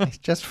 Frasier. It's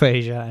just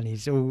Frasier, and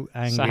he's all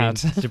angry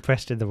Sad. and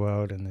depressed in the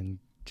world, and then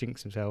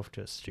jinks himself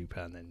to a stupor,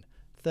 and then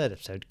third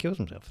episode kills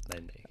himself. And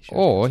then the show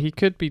Or goes. he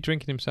could be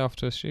drinking himself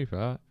to a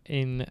stupor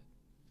in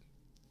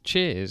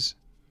Cheers.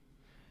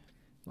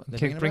 What, they're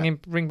Could bringing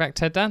bring back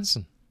Ted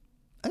Danson.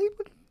 about?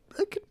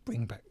 They could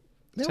bring back.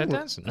 They're Ted all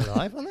Danson.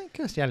 alive, aren't they?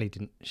 Kirstie Alley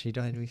didn't. She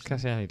died recently.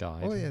 Cassie Alley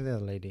died. Oh yeah, the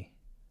other lady.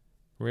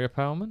 Rhea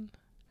Perlman.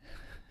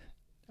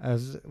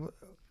 As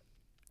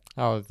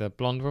Oh, the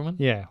blonde woman.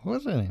 yeah, what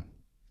was her name?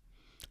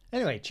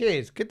 Anyway,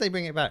 Cheers. Could they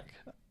bring it back?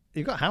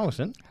 You got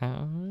Harrison.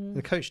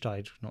 The coach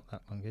died not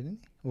that long ago, didn't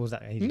he? Or was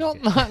that ages Not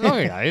ago? that long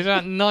ago. He was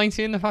about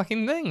 90 in the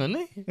fucking thing,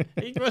 wasn't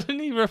he?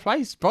 Wasn't he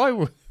replaced by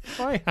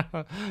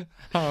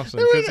Harrison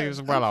because he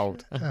was well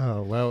old.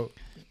 Oh well,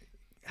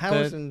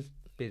 Harrison's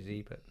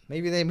busy, but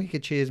maybe they make a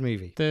Cheers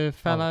movie. The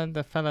fellow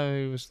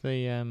who was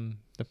the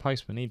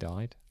postman, he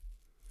died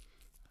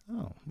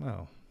Oh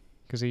well.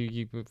 because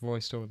he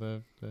voiced all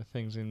the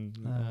things in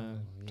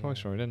Toy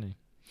Story, didn't he?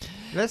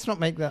 Let's not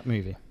make that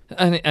movie.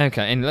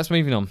 Okay, and let's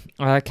move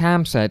on.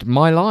 Cam said,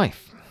 "My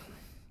life,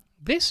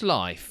 this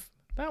life."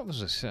 That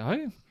was a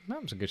show.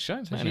 That was a good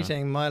show. So Anyway. she's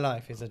saying My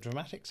Life is a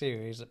dramatic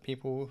series that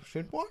people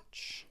should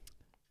watch.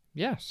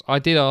 Yes, I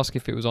did ask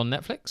if it was on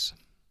Netflix,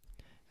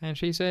 and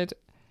she said,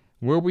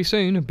 "Will be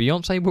soon.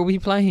 Beyonce will be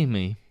playing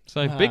me."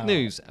 So big Wow.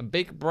 news,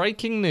 big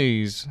breaking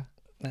news.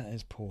 That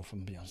is poor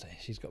from Beyonce.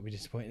 She's got to be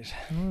disappointed.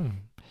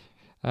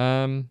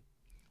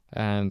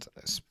 And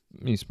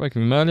you spoke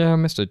of him earlier,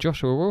 Mr.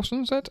 Joshua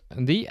Wilson said,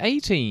 the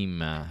A-Team.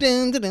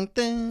 Dun, dun, dun,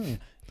 dun.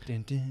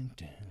 Dun, dun,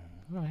 dun.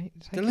 Right,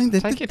 Dun, dun,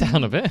 take it dun,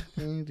 down a bit.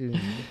 dun, dun.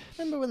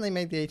 Remember when they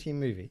made the 18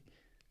 movie?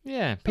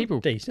 Yeah, people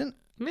Decent,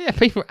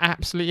 people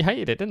absolutely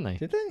hated it, didn't they?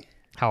 did they?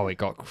 How it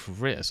got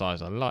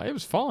criticised a lot. It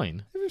was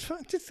fine. It was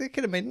fun. They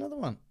could have made another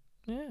one.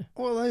 Yeah.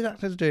 What are those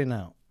actors doing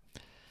now?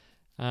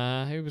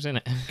 Who was in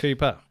it?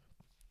 Cooper,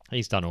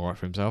 He's done all right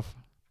for himself.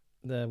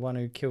 the one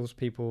who kills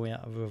people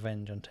out of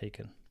revenge on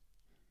Taken.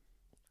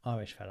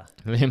 Irish fella.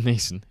 Liam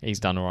Neeson, he's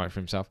done all right for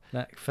himself.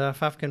 That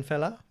South African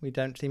fella, we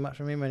don't see much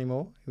from him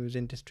anymore. He was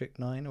in District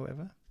 9 or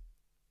whatever.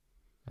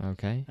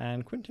 Okay.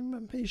 And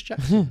Quentin Peace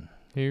Jackson.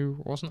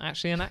 Who wasn't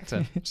actually an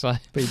actor. So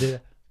But he did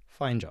a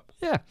fine job.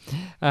 yeah.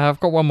 I've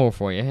got one more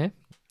for you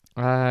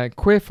here.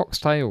 Queer Fox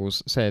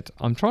Tales said,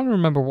 I'm trying to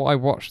remember what I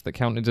watched that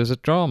counted as a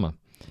drama.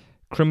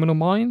 Criminal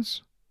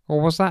Minds?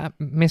 Or was that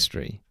a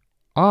mystery?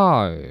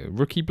 Oh,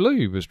 Rookie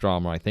Blue was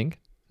drama, I think.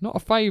 Not a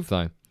fave,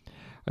 though.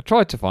 I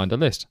tried to find a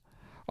list.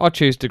 I'll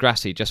choose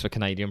Degrassi just for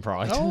Canadian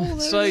pride. Oh, there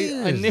so it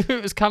I is. knew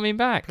it was coming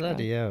back.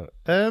 Bloody hell.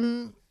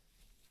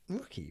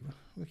 Rookie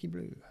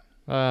Blue.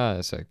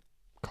 It's a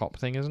cop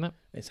thing, isn't it?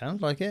 It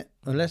sounds like it.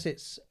 Unless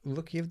it's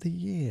Rookie of the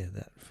Year,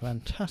 that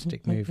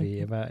fantastic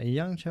movie about a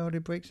young child who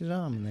breaks his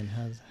arm and then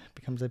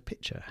becomes a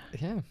pitcher.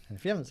 Yeah. And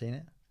if you haven't seen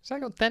it, So I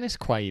got Dennis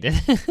Quaid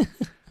in.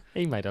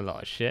 He made a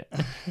lot of shit.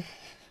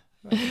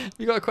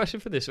 You got a question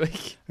for this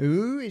week?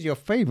 who is your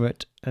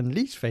favourite and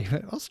least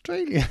favourite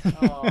Australian?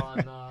 Oh,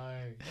 no.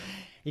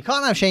 You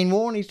can't have Shane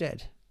Warne, he's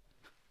dead.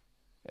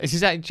 Is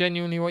that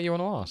genuinely what you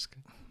want to ask?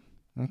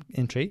 I'm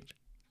intrigued.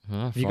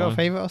 Oh, Have you got a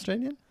favourite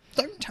Australian?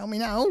 Don't tell me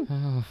now.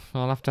 Oh,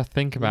 I'll have to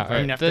think about You're it.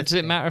 going to have to Does it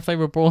think. matter if they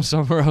were born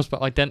somewhere else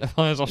but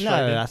identify as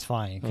Australian? No, that's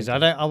fine. Because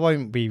Okay. I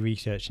won't be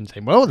researching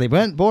saying, well, they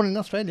weren't born in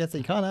Australia, so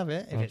you can't have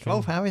it. If it's Okay.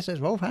 Rolf Harris,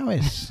 it's Rolf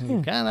Harris.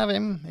 You can't have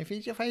him if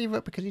he's your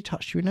favourite because he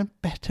touched you in a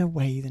better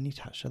way than he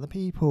touched other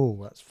people.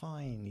 That's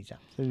fine. He's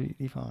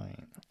absolutely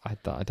fine. I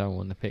don't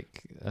want to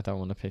pick. I don't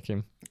want to pick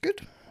him.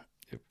 Good.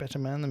 You're a better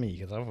man than me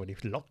because I've already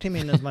locked him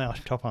in as my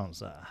top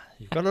answer.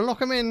 You've got to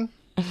lock him in.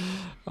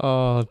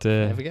 Oh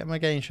dear. Never get my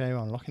game show,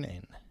 I'm locking it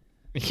in.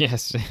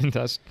 Yes,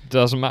 it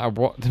doesn't matter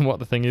what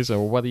the thing is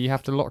or whether you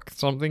have to lock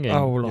something in.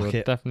 Oh, lock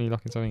You're it. definitely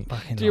locking something in.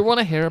 Fucking Do you want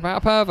to hear about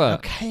a pervert?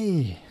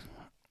 Okay.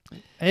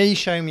 He's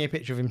showing me a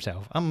picture of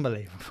himself.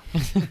 Unbelievable.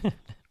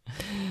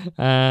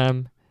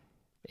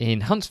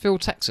 In Huntsville,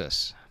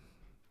 Texas,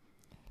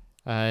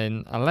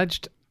 an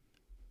alleged,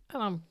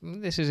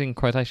 this is in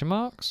quotation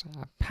marks,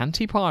 a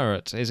panty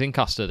pirate is in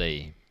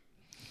custody.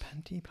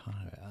 Panty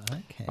pirate.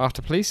 Okay.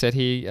 After police said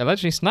he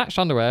allegedly snatched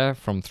underwear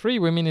from 3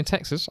 women in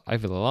Texas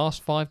over the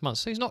last 5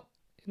 months. So he's not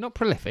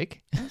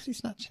prolific. How's he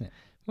snatching it?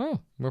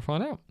 Well, we'll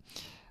find out.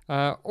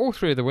 All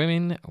 3 of the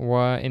women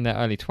were in their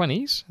early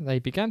 20s. They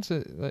began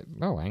to...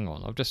 oh, hang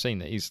on. I've just seen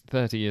that he's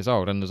 30 years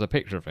old and there's a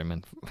picture of him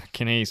and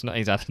he's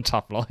had a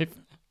tough life.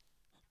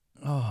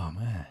 Oh,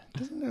 man.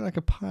 Doesn't look like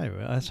a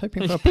pirate. I was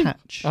hoping for a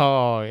patch.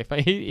 Oh, if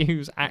he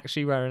was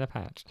actually wearing a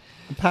patch.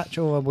 A patch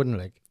or a wooden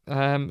leg.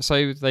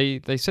 So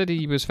they said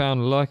he was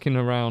found lurking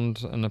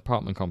around an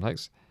apartment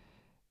complex.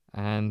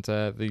 And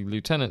the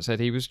lieutenant said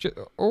he was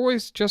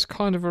always just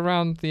kind of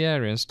around the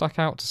area and stuck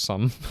out to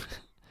some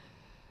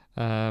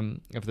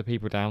of the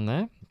people down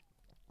there.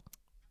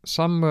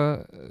 Some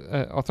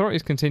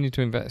authorities continued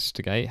to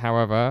investigate,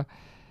 however,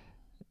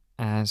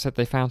 and said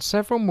they found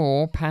several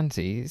more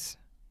panties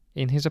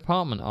in his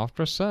apartment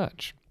after a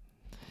search.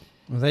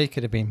 Well, they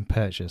could have been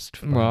purchased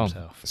for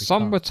himself.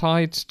 Some were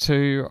tied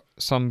to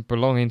some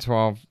belonging to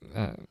our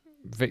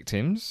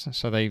victims,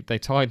 so they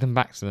tied them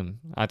back to them.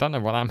 I don't know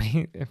what that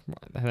means.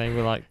 They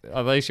were like,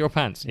 "Are those your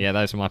pants?" Yeah,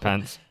 those are my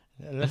pants.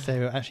 Unless they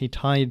were actually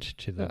tied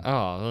to them.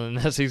 Oh,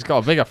 unless he's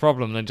got a bigger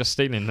problem than just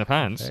stealing the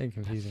pants. Very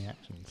confusing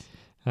actions.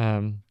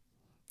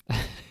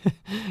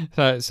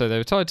 So they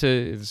were tied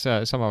to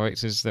some of our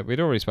victims that we'd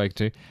already spoken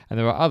to, and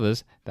there were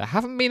others that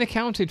haven't been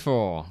accounted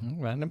for.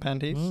 Random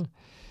panties.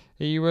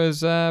 He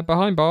was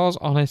behind bars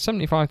on a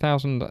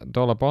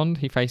 $75,000 bond.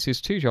 He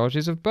faces 2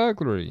 charges of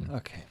burglary.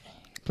 Okay.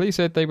 Police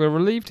said they were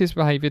relieved his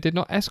behaviour did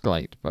not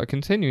escalate, but are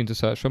continuing to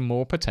search for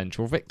more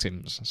potential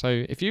victims.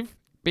 So if you've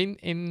been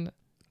in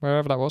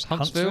wherever that was,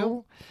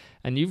 Huntsville,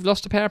 and you've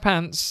lost a pair of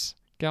pants,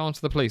 get on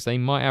to the police. They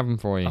might have them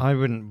for you. I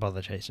wouldn't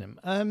bother chasing him.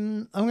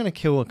 I'm going to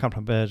kill a couple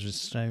of birds with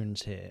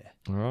stones here.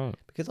 All right.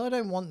 Because I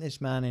don't want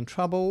this man in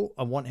trouble.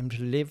 I want him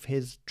to live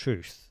his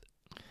truth.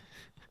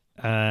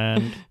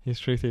 And his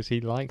truth is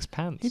he likes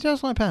pants. He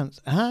does like pants.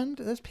 And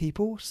there's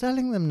people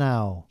selling them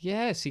now.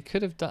 Yes, he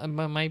could have done.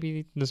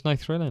 Maybe there's no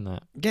thrill in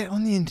that. Get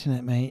on the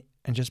internet, mate,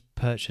 and just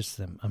purchase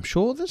them. I'm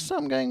sure there's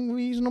some going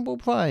reasonable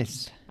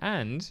price.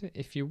 And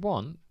if you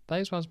want,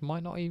 those ones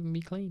might not even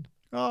be clean.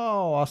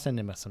 Oh, I'll send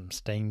him some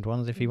stained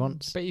ones if he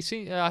wants. But you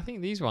see, I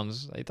think these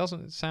ones, it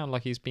doesn't sound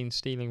like he's been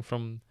stealing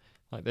from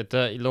like the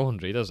dirty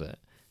laundry, does it?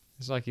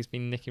 It's like he's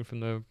been nicking from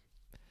the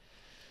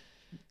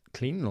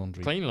clean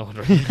laundry.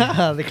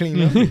 The clean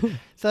laundry.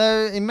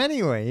 So in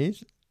many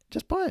ways,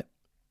 just buy it.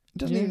 It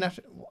doesn't even have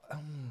to.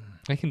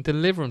 They can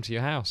deliver them to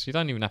your house. You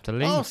don't even have to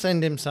leave. I'll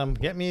send him some.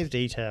 Get me his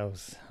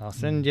details. I'll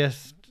send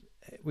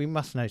we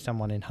must know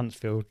someone in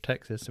Huntsville,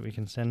 Texas, that we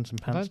can send some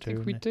pants to. I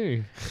don't think we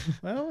do.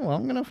 Well,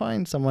 I'm going to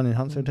find someone in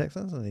Huntsville,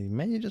 Texas. And he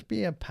may just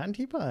be a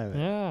panty pirate.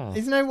 Yeah.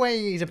 There's no way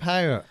he's a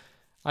pirate.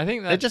 I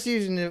think they're just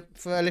using it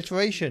for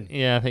alliteration.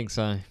 Yeah, I think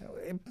so.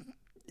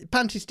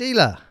 Panty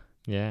stealer.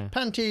 Yeah.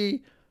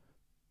 Panty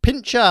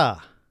pincher.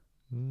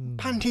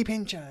 Panty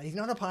pincher. He's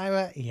not a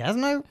pirate. He has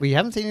we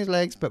haven't seen his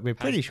legs, but we're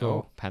pretty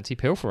sure. Panty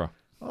pilferer.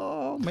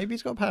 Oh, maybe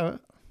he's got a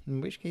parrot.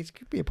 In which case, it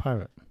could be a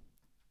pirate.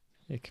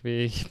 It could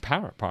be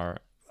pirate.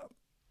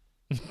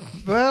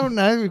 Well,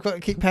 no, we've got to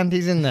keep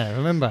panties in there.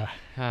 Remember,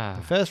 the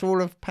first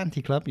rule of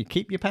Panty Club: you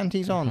keep your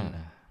panties on,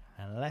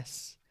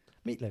 unless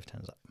Meatloaf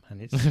turns up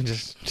and it's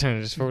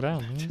just fall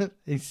down.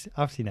 Yeah.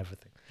 I've seen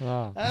everything.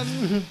 Wow.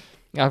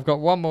 I've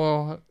got one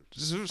more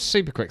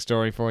super quick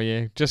story for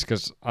you, just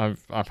because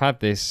I've had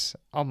this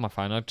on my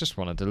phone. I just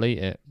want to delete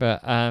it,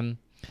 but in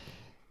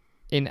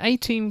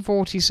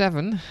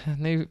 1847,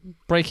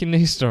 breaking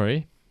news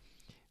story.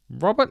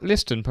 Robert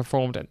Liston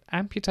performed an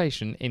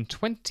amputation in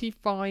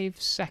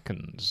 25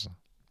 seconds,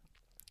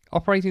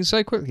 operating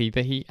so quickly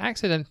that he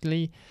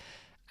accidentally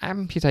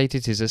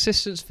amputated his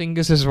assistant's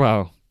fingers as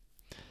well.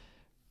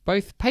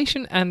 Both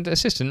patient and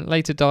assistant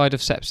later died of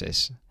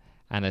sepsis,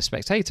 and a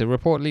spectator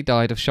reportedly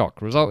died of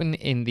shock, resulting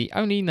in the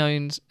only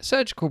known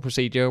surgical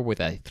procedure with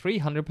a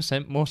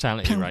 300%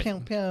 mortality rate.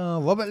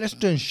 Robert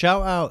Liston,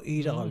 shout out,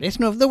 he's our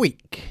listener of the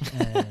week.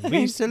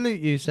 We salute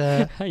you,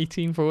 sir.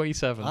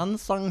 1847.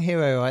 Unsung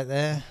hero right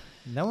there.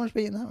 No one's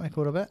beaten that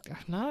record, I bet.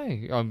 No,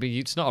 I mean,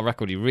 it's not a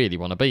record you really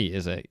want to beat,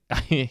 is it?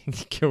 You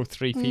kill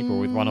 3 people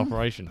with one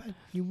operation. But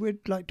you would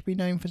like to be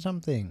known for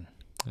something.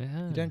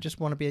 Yeah. You don't just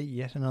want to be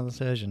yet another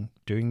surgeon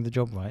doing the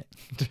job right.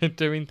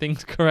 Doing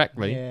things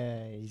correctly.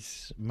 Yeah,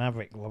 he's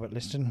maverick, Robert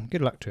Liston.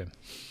 Good luck to him.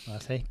 I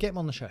say, get him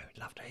on the show.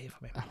 Love to hear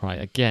from him.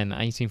 Right, again,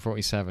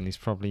 1847. He's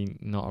probably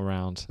not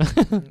around.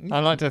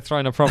 I like to throw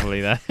in a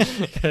probably there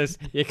because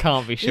you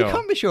can't be sure. You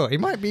can't be sure. He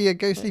might be a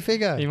ghostly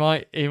figure. He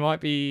might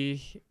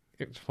be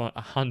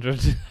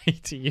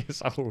 180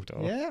 years old.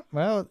 Or... Yeah,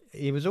 well,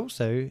 he was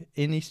also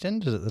in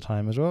EastEnders at the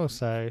time as well,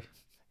 so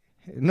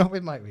Not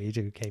with Mike Reed,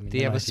 who came in Do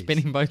you the have a 90s.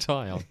 spinning bow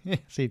tie on? Yes,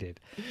 he did.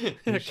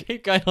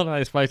 Keep going on about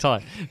this bow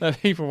tie.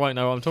 People won't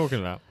know what I'm talking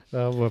about.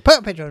 Well, we'll put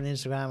a picture on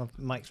Instagram of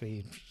Mike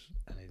Reed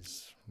and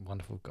his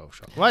wonderful golf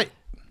shot. Right.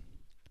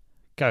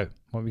 Go.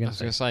 What are we I going was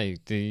to going say? to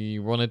say, do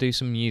you want to do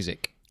some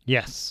music?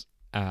 Yes.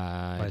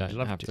 I I'd don't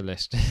love have to. the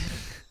list.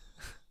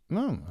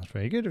 Oh, that's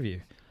very good of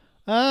you.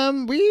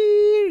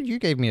 You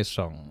gave me a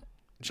song.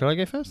 Shall I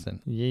go first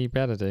then? You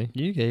better do.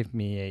 You gave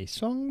me a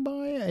song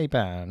by a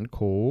band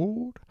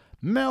called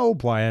Mel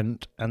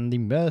Bryant and the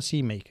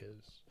Mercy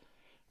Makers.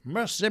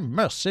 Mercy,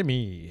 mercy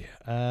me.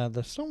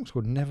 The song's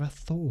called Never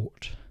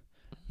Thought.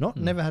 Not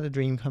Never Had a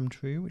Dream Come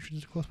True, which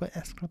was, of course, by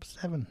S Club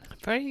 7.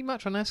 Very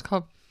much on S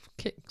Club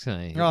kick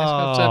today. Oh. S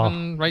Club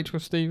 7, Rachel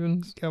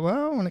Stevens. Yeah,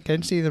 well, I'm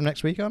going to see them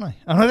next week, aren't I?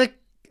 Oh, are they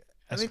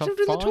S still Club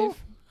doing the tour?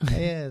 5?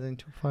 Yeah, they're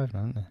until 5 now,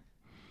 aren't they?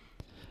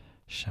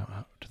 Shout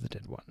out to the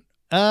dead one.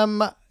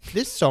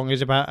 This song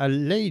is about a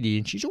lady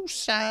and she's all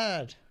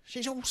sad.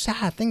 She's all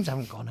sad. Things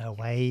haven't gone her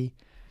way.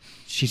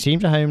 She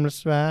seems a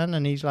homeless man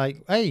and he's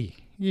like, hey,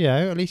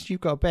 at least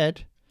you've got a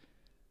bed.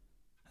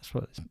 That's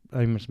what this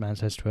homeless man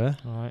says to her.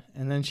 All right.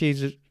 And then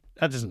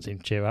that doesn't seem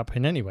to cheer up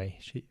in any way.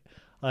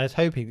 I was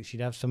hoping that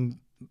she'd have some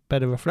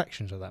better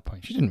reflections at that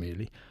point. She didn't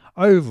really.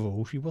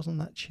 Overall, she wasn't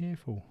that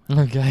cheerful.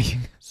 Okay.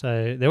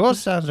 So there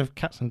was sounds of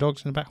cats and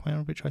dogs in the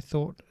background, which I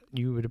thought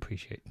you would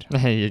appreciate.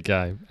 There you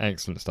go.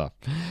 Excellent stuff.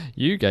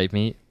 You gave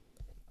me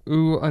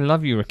Ooh, I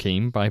Love You,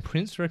 Rakim by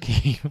Prince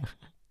Rakim.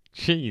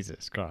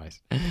 Jesus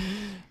Christ.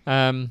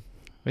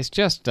 It's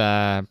just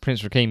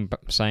Prince Rakim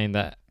saying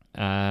that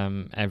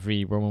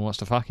every woman wants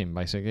to fuck him,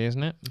 basically,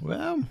 isn't it?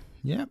 Well,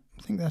 yeah,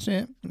 I think that's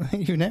it. I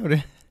think you nailed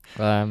it.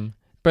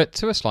 But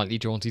to a slightly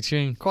jaunty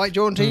tune. Quite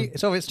jaunty.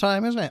 It's of its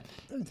time, isn't it?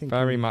 I don't think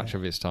Very much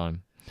of its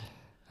time.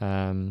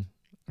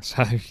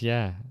 So,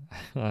 yeah.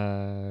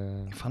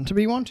 Fun to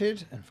be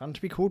wanted and fun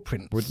to be called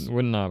Prince.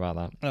 Wouldn't know about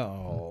that.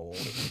 Oh,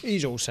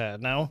 he's all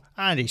sad now.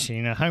 And he's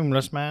seen a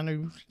homeless man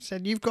who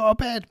said, you've got a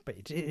bed,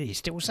 but he's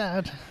still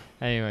sad.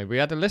 Anyway, we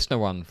had a listener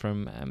one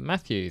from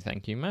Matthew.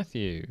 Thank you,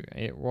 Matthew.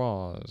 It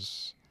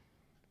was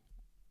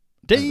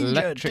Danger,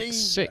 Electric danger.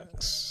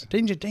 6.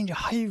 Danger, danger,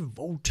 high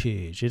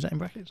voltage. Is that in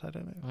brackets? I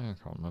don't know. I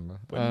can't remember.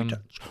 When we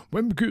touch,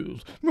 when we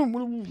kiss.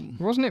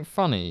 Wasn't it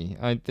funny?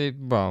 I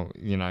did. Well,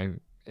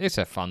 it's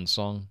a fun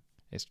song.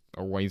 It's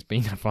always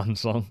been a fun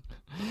song.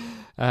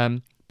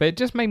 But it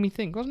just made me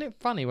think, wasn't it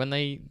funny when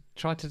they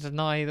tried to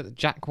deny that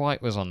Jack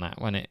White was on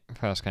that when it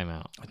first came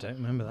out? I don't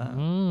remember that.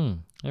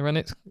 And when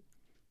it's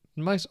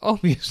most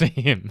obviously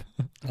him.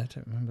 I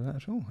don't remember that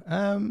at all.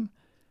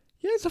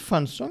 Yeah, it's a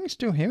fun song. You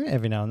still hear it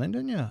every now and then,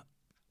 don't you?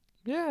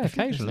 Yeah, If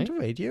you occasionally. listen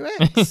to Radio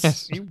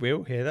X, you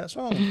will hear that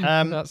song.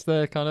 That's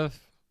the kind of...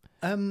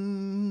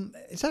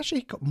 It's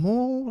actually got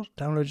more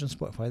downloads on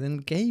Spotify than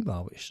Gay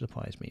Bar, which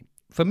surprised me.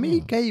 For me,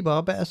 Gay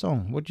Bar, better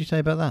song. What do you say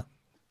about that?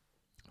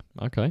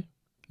 Okay.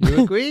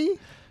 You agree?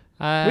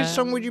 Which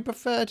song would you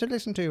prefer to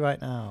listen to right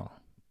now?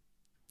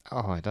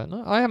 Oh, I don't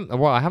know. I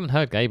haven't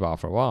heard Gay Bar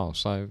for a while,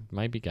 so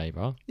maybe Gay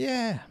Bar.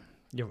 Yeah,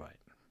 you're right.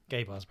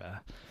 Gay Bar's better.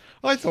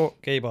 I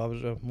thought Gay Bar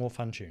was a more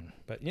fun tune,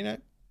 but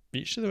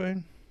each to their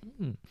own.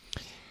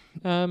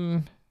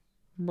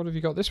 What have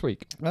you got this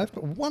week? I've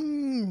got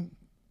one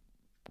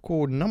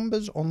called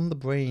Numbers on the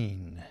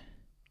Brain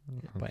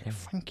by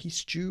Frankie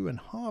Stew and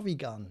Harvey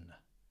Gunn.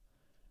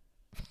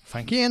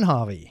 Frankie and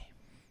Harvey.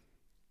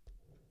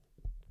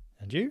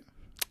 And you?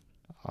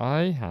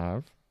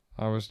 I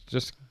was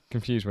just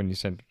confused when you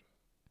said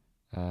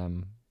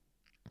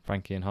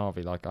Frankie and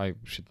Harvey, like I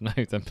should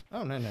know them.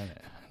 Oh, no,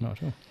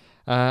 not at all.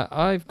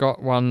 I've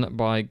got one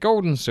by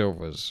Gold and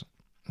Silvers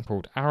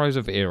called Arrows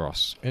of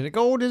Eros. Is it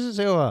gold? Is it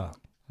silver?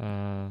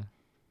 One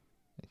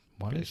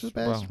One is the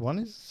best, one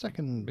is the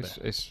second best.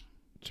 It's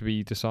to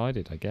be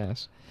decided, I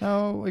guess.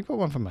 Now, we've got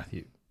one from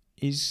Matthew.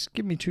 He's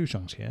given me two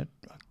songs here.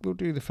 We'll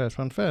do the first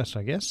one first,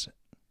 I guess.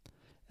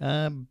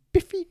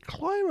 Biffy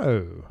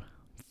Clyro,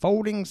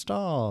 Folding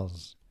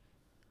Stars.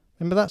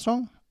 Remember that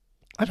song?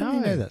 I don't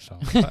really know that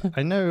song. But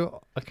I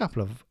know a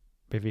couple of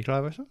Biffy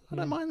Clyro songs. I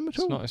don't mind them at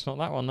all. It's not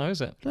that one, though,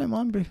 is it? Don't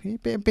mind Biffy.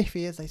 Bit of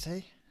Biffy, as they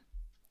say.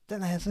 Don't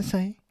they, as they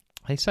say?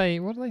 They say,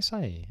 what do they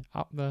say?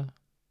 Up the...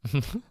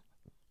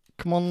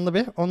 Come on the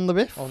biff, on the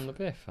biff. On the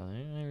biff, I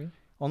think, maybe.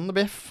 On the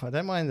biff. I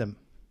don't mind them.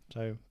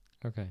 So,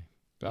 Okay.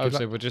 Good So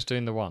luck. we're just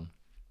doing the one.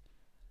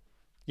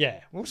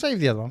 yeah, we'll save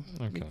the other one.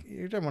 Okay.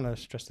 You don't want to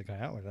stress the guy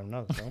out with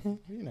another song.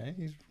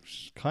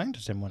 He's kind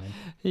to send one in.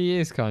 He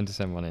is kind to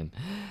send one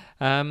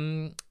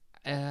in.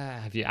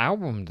 Have you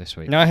albumed this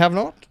week? No, I have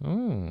not.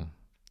 Oh,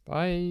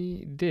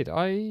 I did.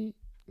 I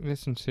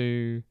listened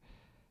to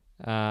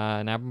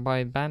an album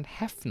by the band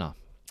Hefner.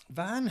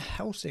 Van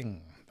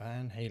Helsing.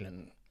 Van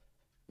Halen.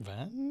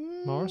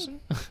 Van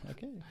Morrison?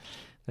 Okay.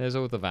 There's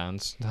all the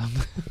vans done.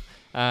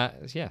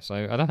 Yeah, so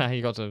I don't know how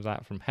you got to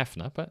that from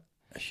Hefner, but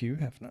Hugh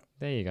Hefner.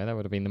 there you go. That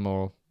would have been the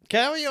more...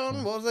 Carry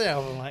on. What was the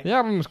album like? The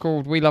album was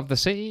called We Love the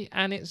City,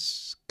 and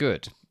it's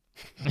good.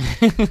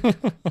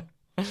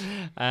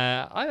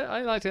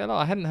 I liked it a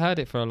lot. I hadn't heard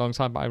it for a long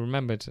time, but I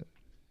remembered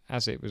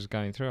as it was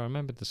going through. I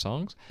remembered the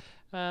songs.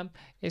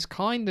 It's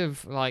kind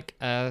of like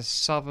a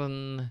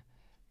southern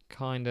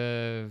kind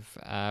of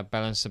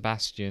Belle and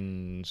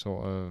Sebastian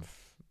sort of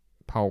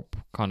pulp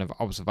kind of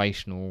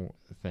observational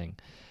thing.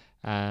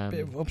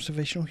 Bit of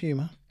observational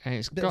humour. And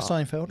it's Bit of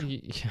Seinfeld.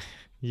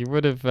 You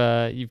would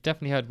have you've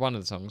definitely heard one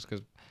of the songs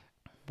because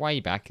way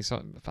back I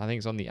think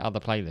it's on the other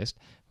playlist.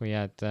 We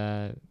had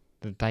The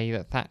Day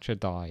That Thatcher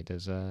Died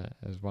as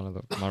one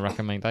of my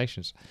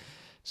recommendations.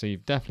 So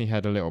you've definitely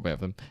heard a little bit of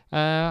them.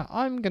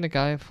 I'm gonna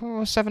go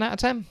for 7 out of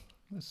 10.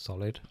 That's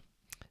solid.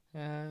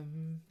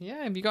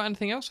 Yeah, have you got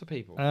anything else for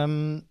people?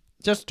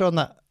 Just on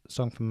that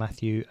song from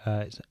Matthew,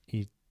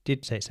 he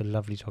did say it's a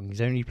lovely song.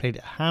 He's only played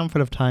it a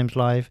handful of times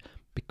live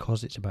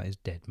because it's about his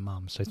dead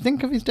mum. So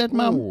think of his dead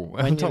mum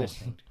when you're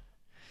listening.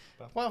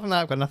 But apart from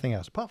that, I've got nothing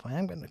else. Apart from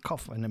I'm going to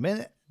cough in a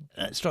minute.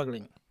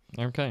 Struggling.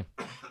 Okay.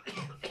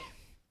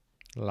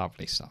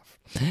 Lovely stuff.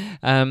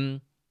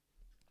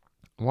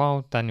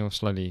 While Daniel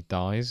slowly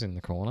dies in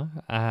the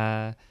corner,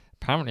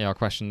 apparently our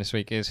question this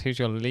week is, who's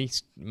your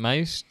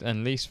most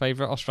and least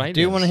favourite Australian? I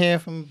do want to hear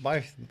from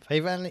both.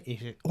 Favourite and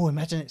least. Oh,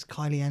 imagine it's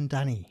Kylie and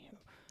Danny.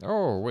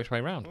 Oh, which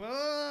way round?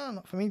 Well,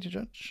 not for me to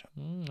judge.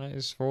 That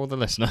is for the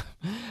listener.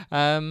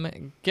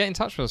 Get in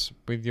touch with us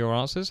with your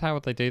answers. How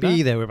would they do that?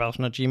 Be there with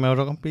Belson at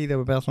gmail.com. Be there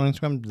with Belson on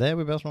Instagram. There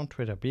with Belson on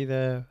Twitter. Be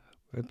there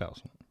with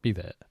Belson. Be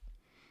there.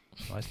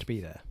 Nice to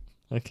be there.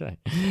 Okay.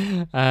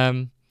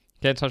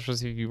 Get in touch with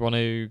us if you want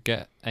to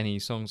get any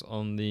songs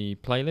on the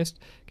playlist.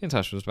 Get in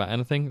touch with us about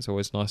anything. It's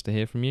always nice to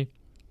hear from you.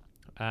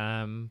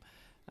 And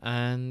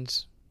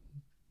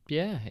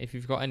yeah, if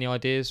you've got any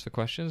ideas for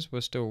questions,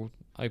 we're still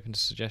open to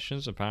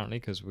suggestions, apparently,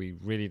 because we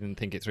really didn't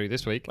think it through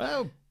this week.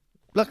 Well,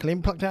 luckily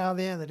we plucked it out of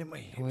the air, didn't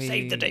we?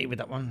 Saved the day with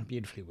that one.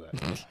 Beautifully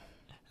worked.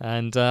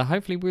 And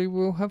hopefully we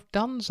will have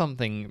done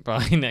something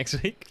by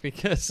next week,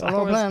 because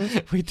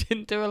we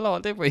didn't do a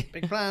lot, did we?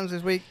 Big plans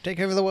this week. Take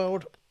over the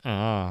world.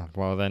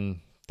 Well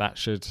then that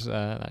should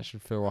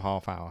fill a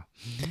half hour.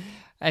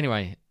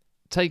 Anyway,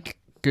 take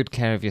good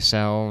care of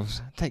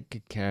yourselves. Take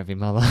good care of your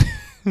mother.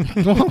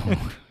 Whoa,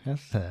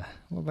 that's,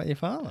 what about your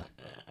father?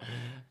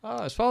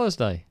 Oh, it's Father's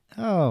Day.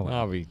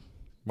 Oh. We've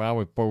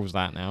balls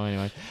that now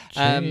anyway.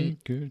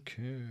 Take good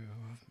care.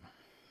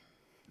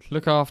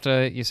 Look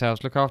after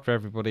yourselves, look after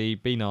everybody,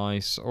 be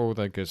nice, all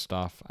the good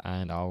stuff,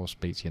 and I will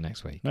speak to you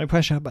next week. No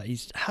pressure, but he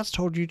has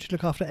told you to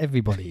look after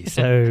everybody,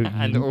 so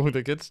and all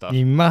the good stuff.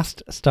 You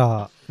must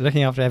start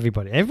looking after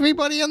everybody.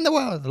 Everybody in the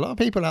world. There's a lot of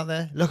people out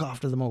there. Look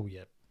after them all,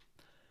 yeah.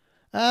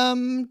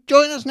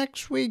 Join us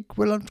next week.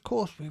 Well, of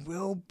course, we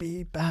will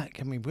be back,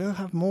 and we will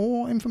have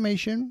more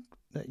information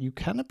that you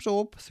can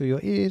absorb through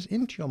your ears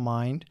into your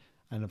mind.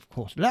 And, of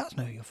course, let us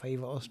know who your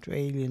favourite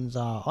Australians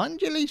are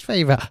and your least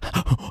favourite.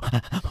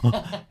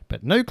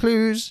 But no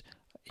clues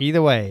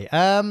either way.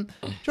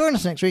 Join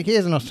us next week.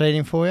 Here's an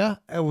Australian for you.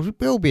 It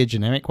will be a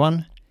generic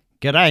one.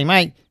 G'day,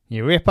 mate.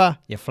 You ripper.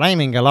 You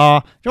flaming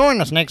galah. Join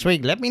us next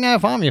week. Let me know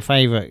if I'm your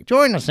favourite.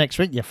 Join us next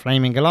week, you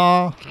flaming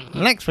galah.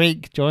 Next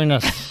week, join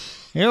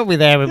us. You'll be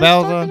there with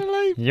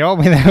Belson. You'll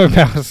be there with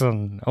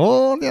Belson.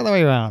 All the other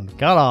way around.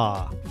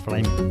 Galah.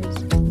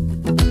 Flaming.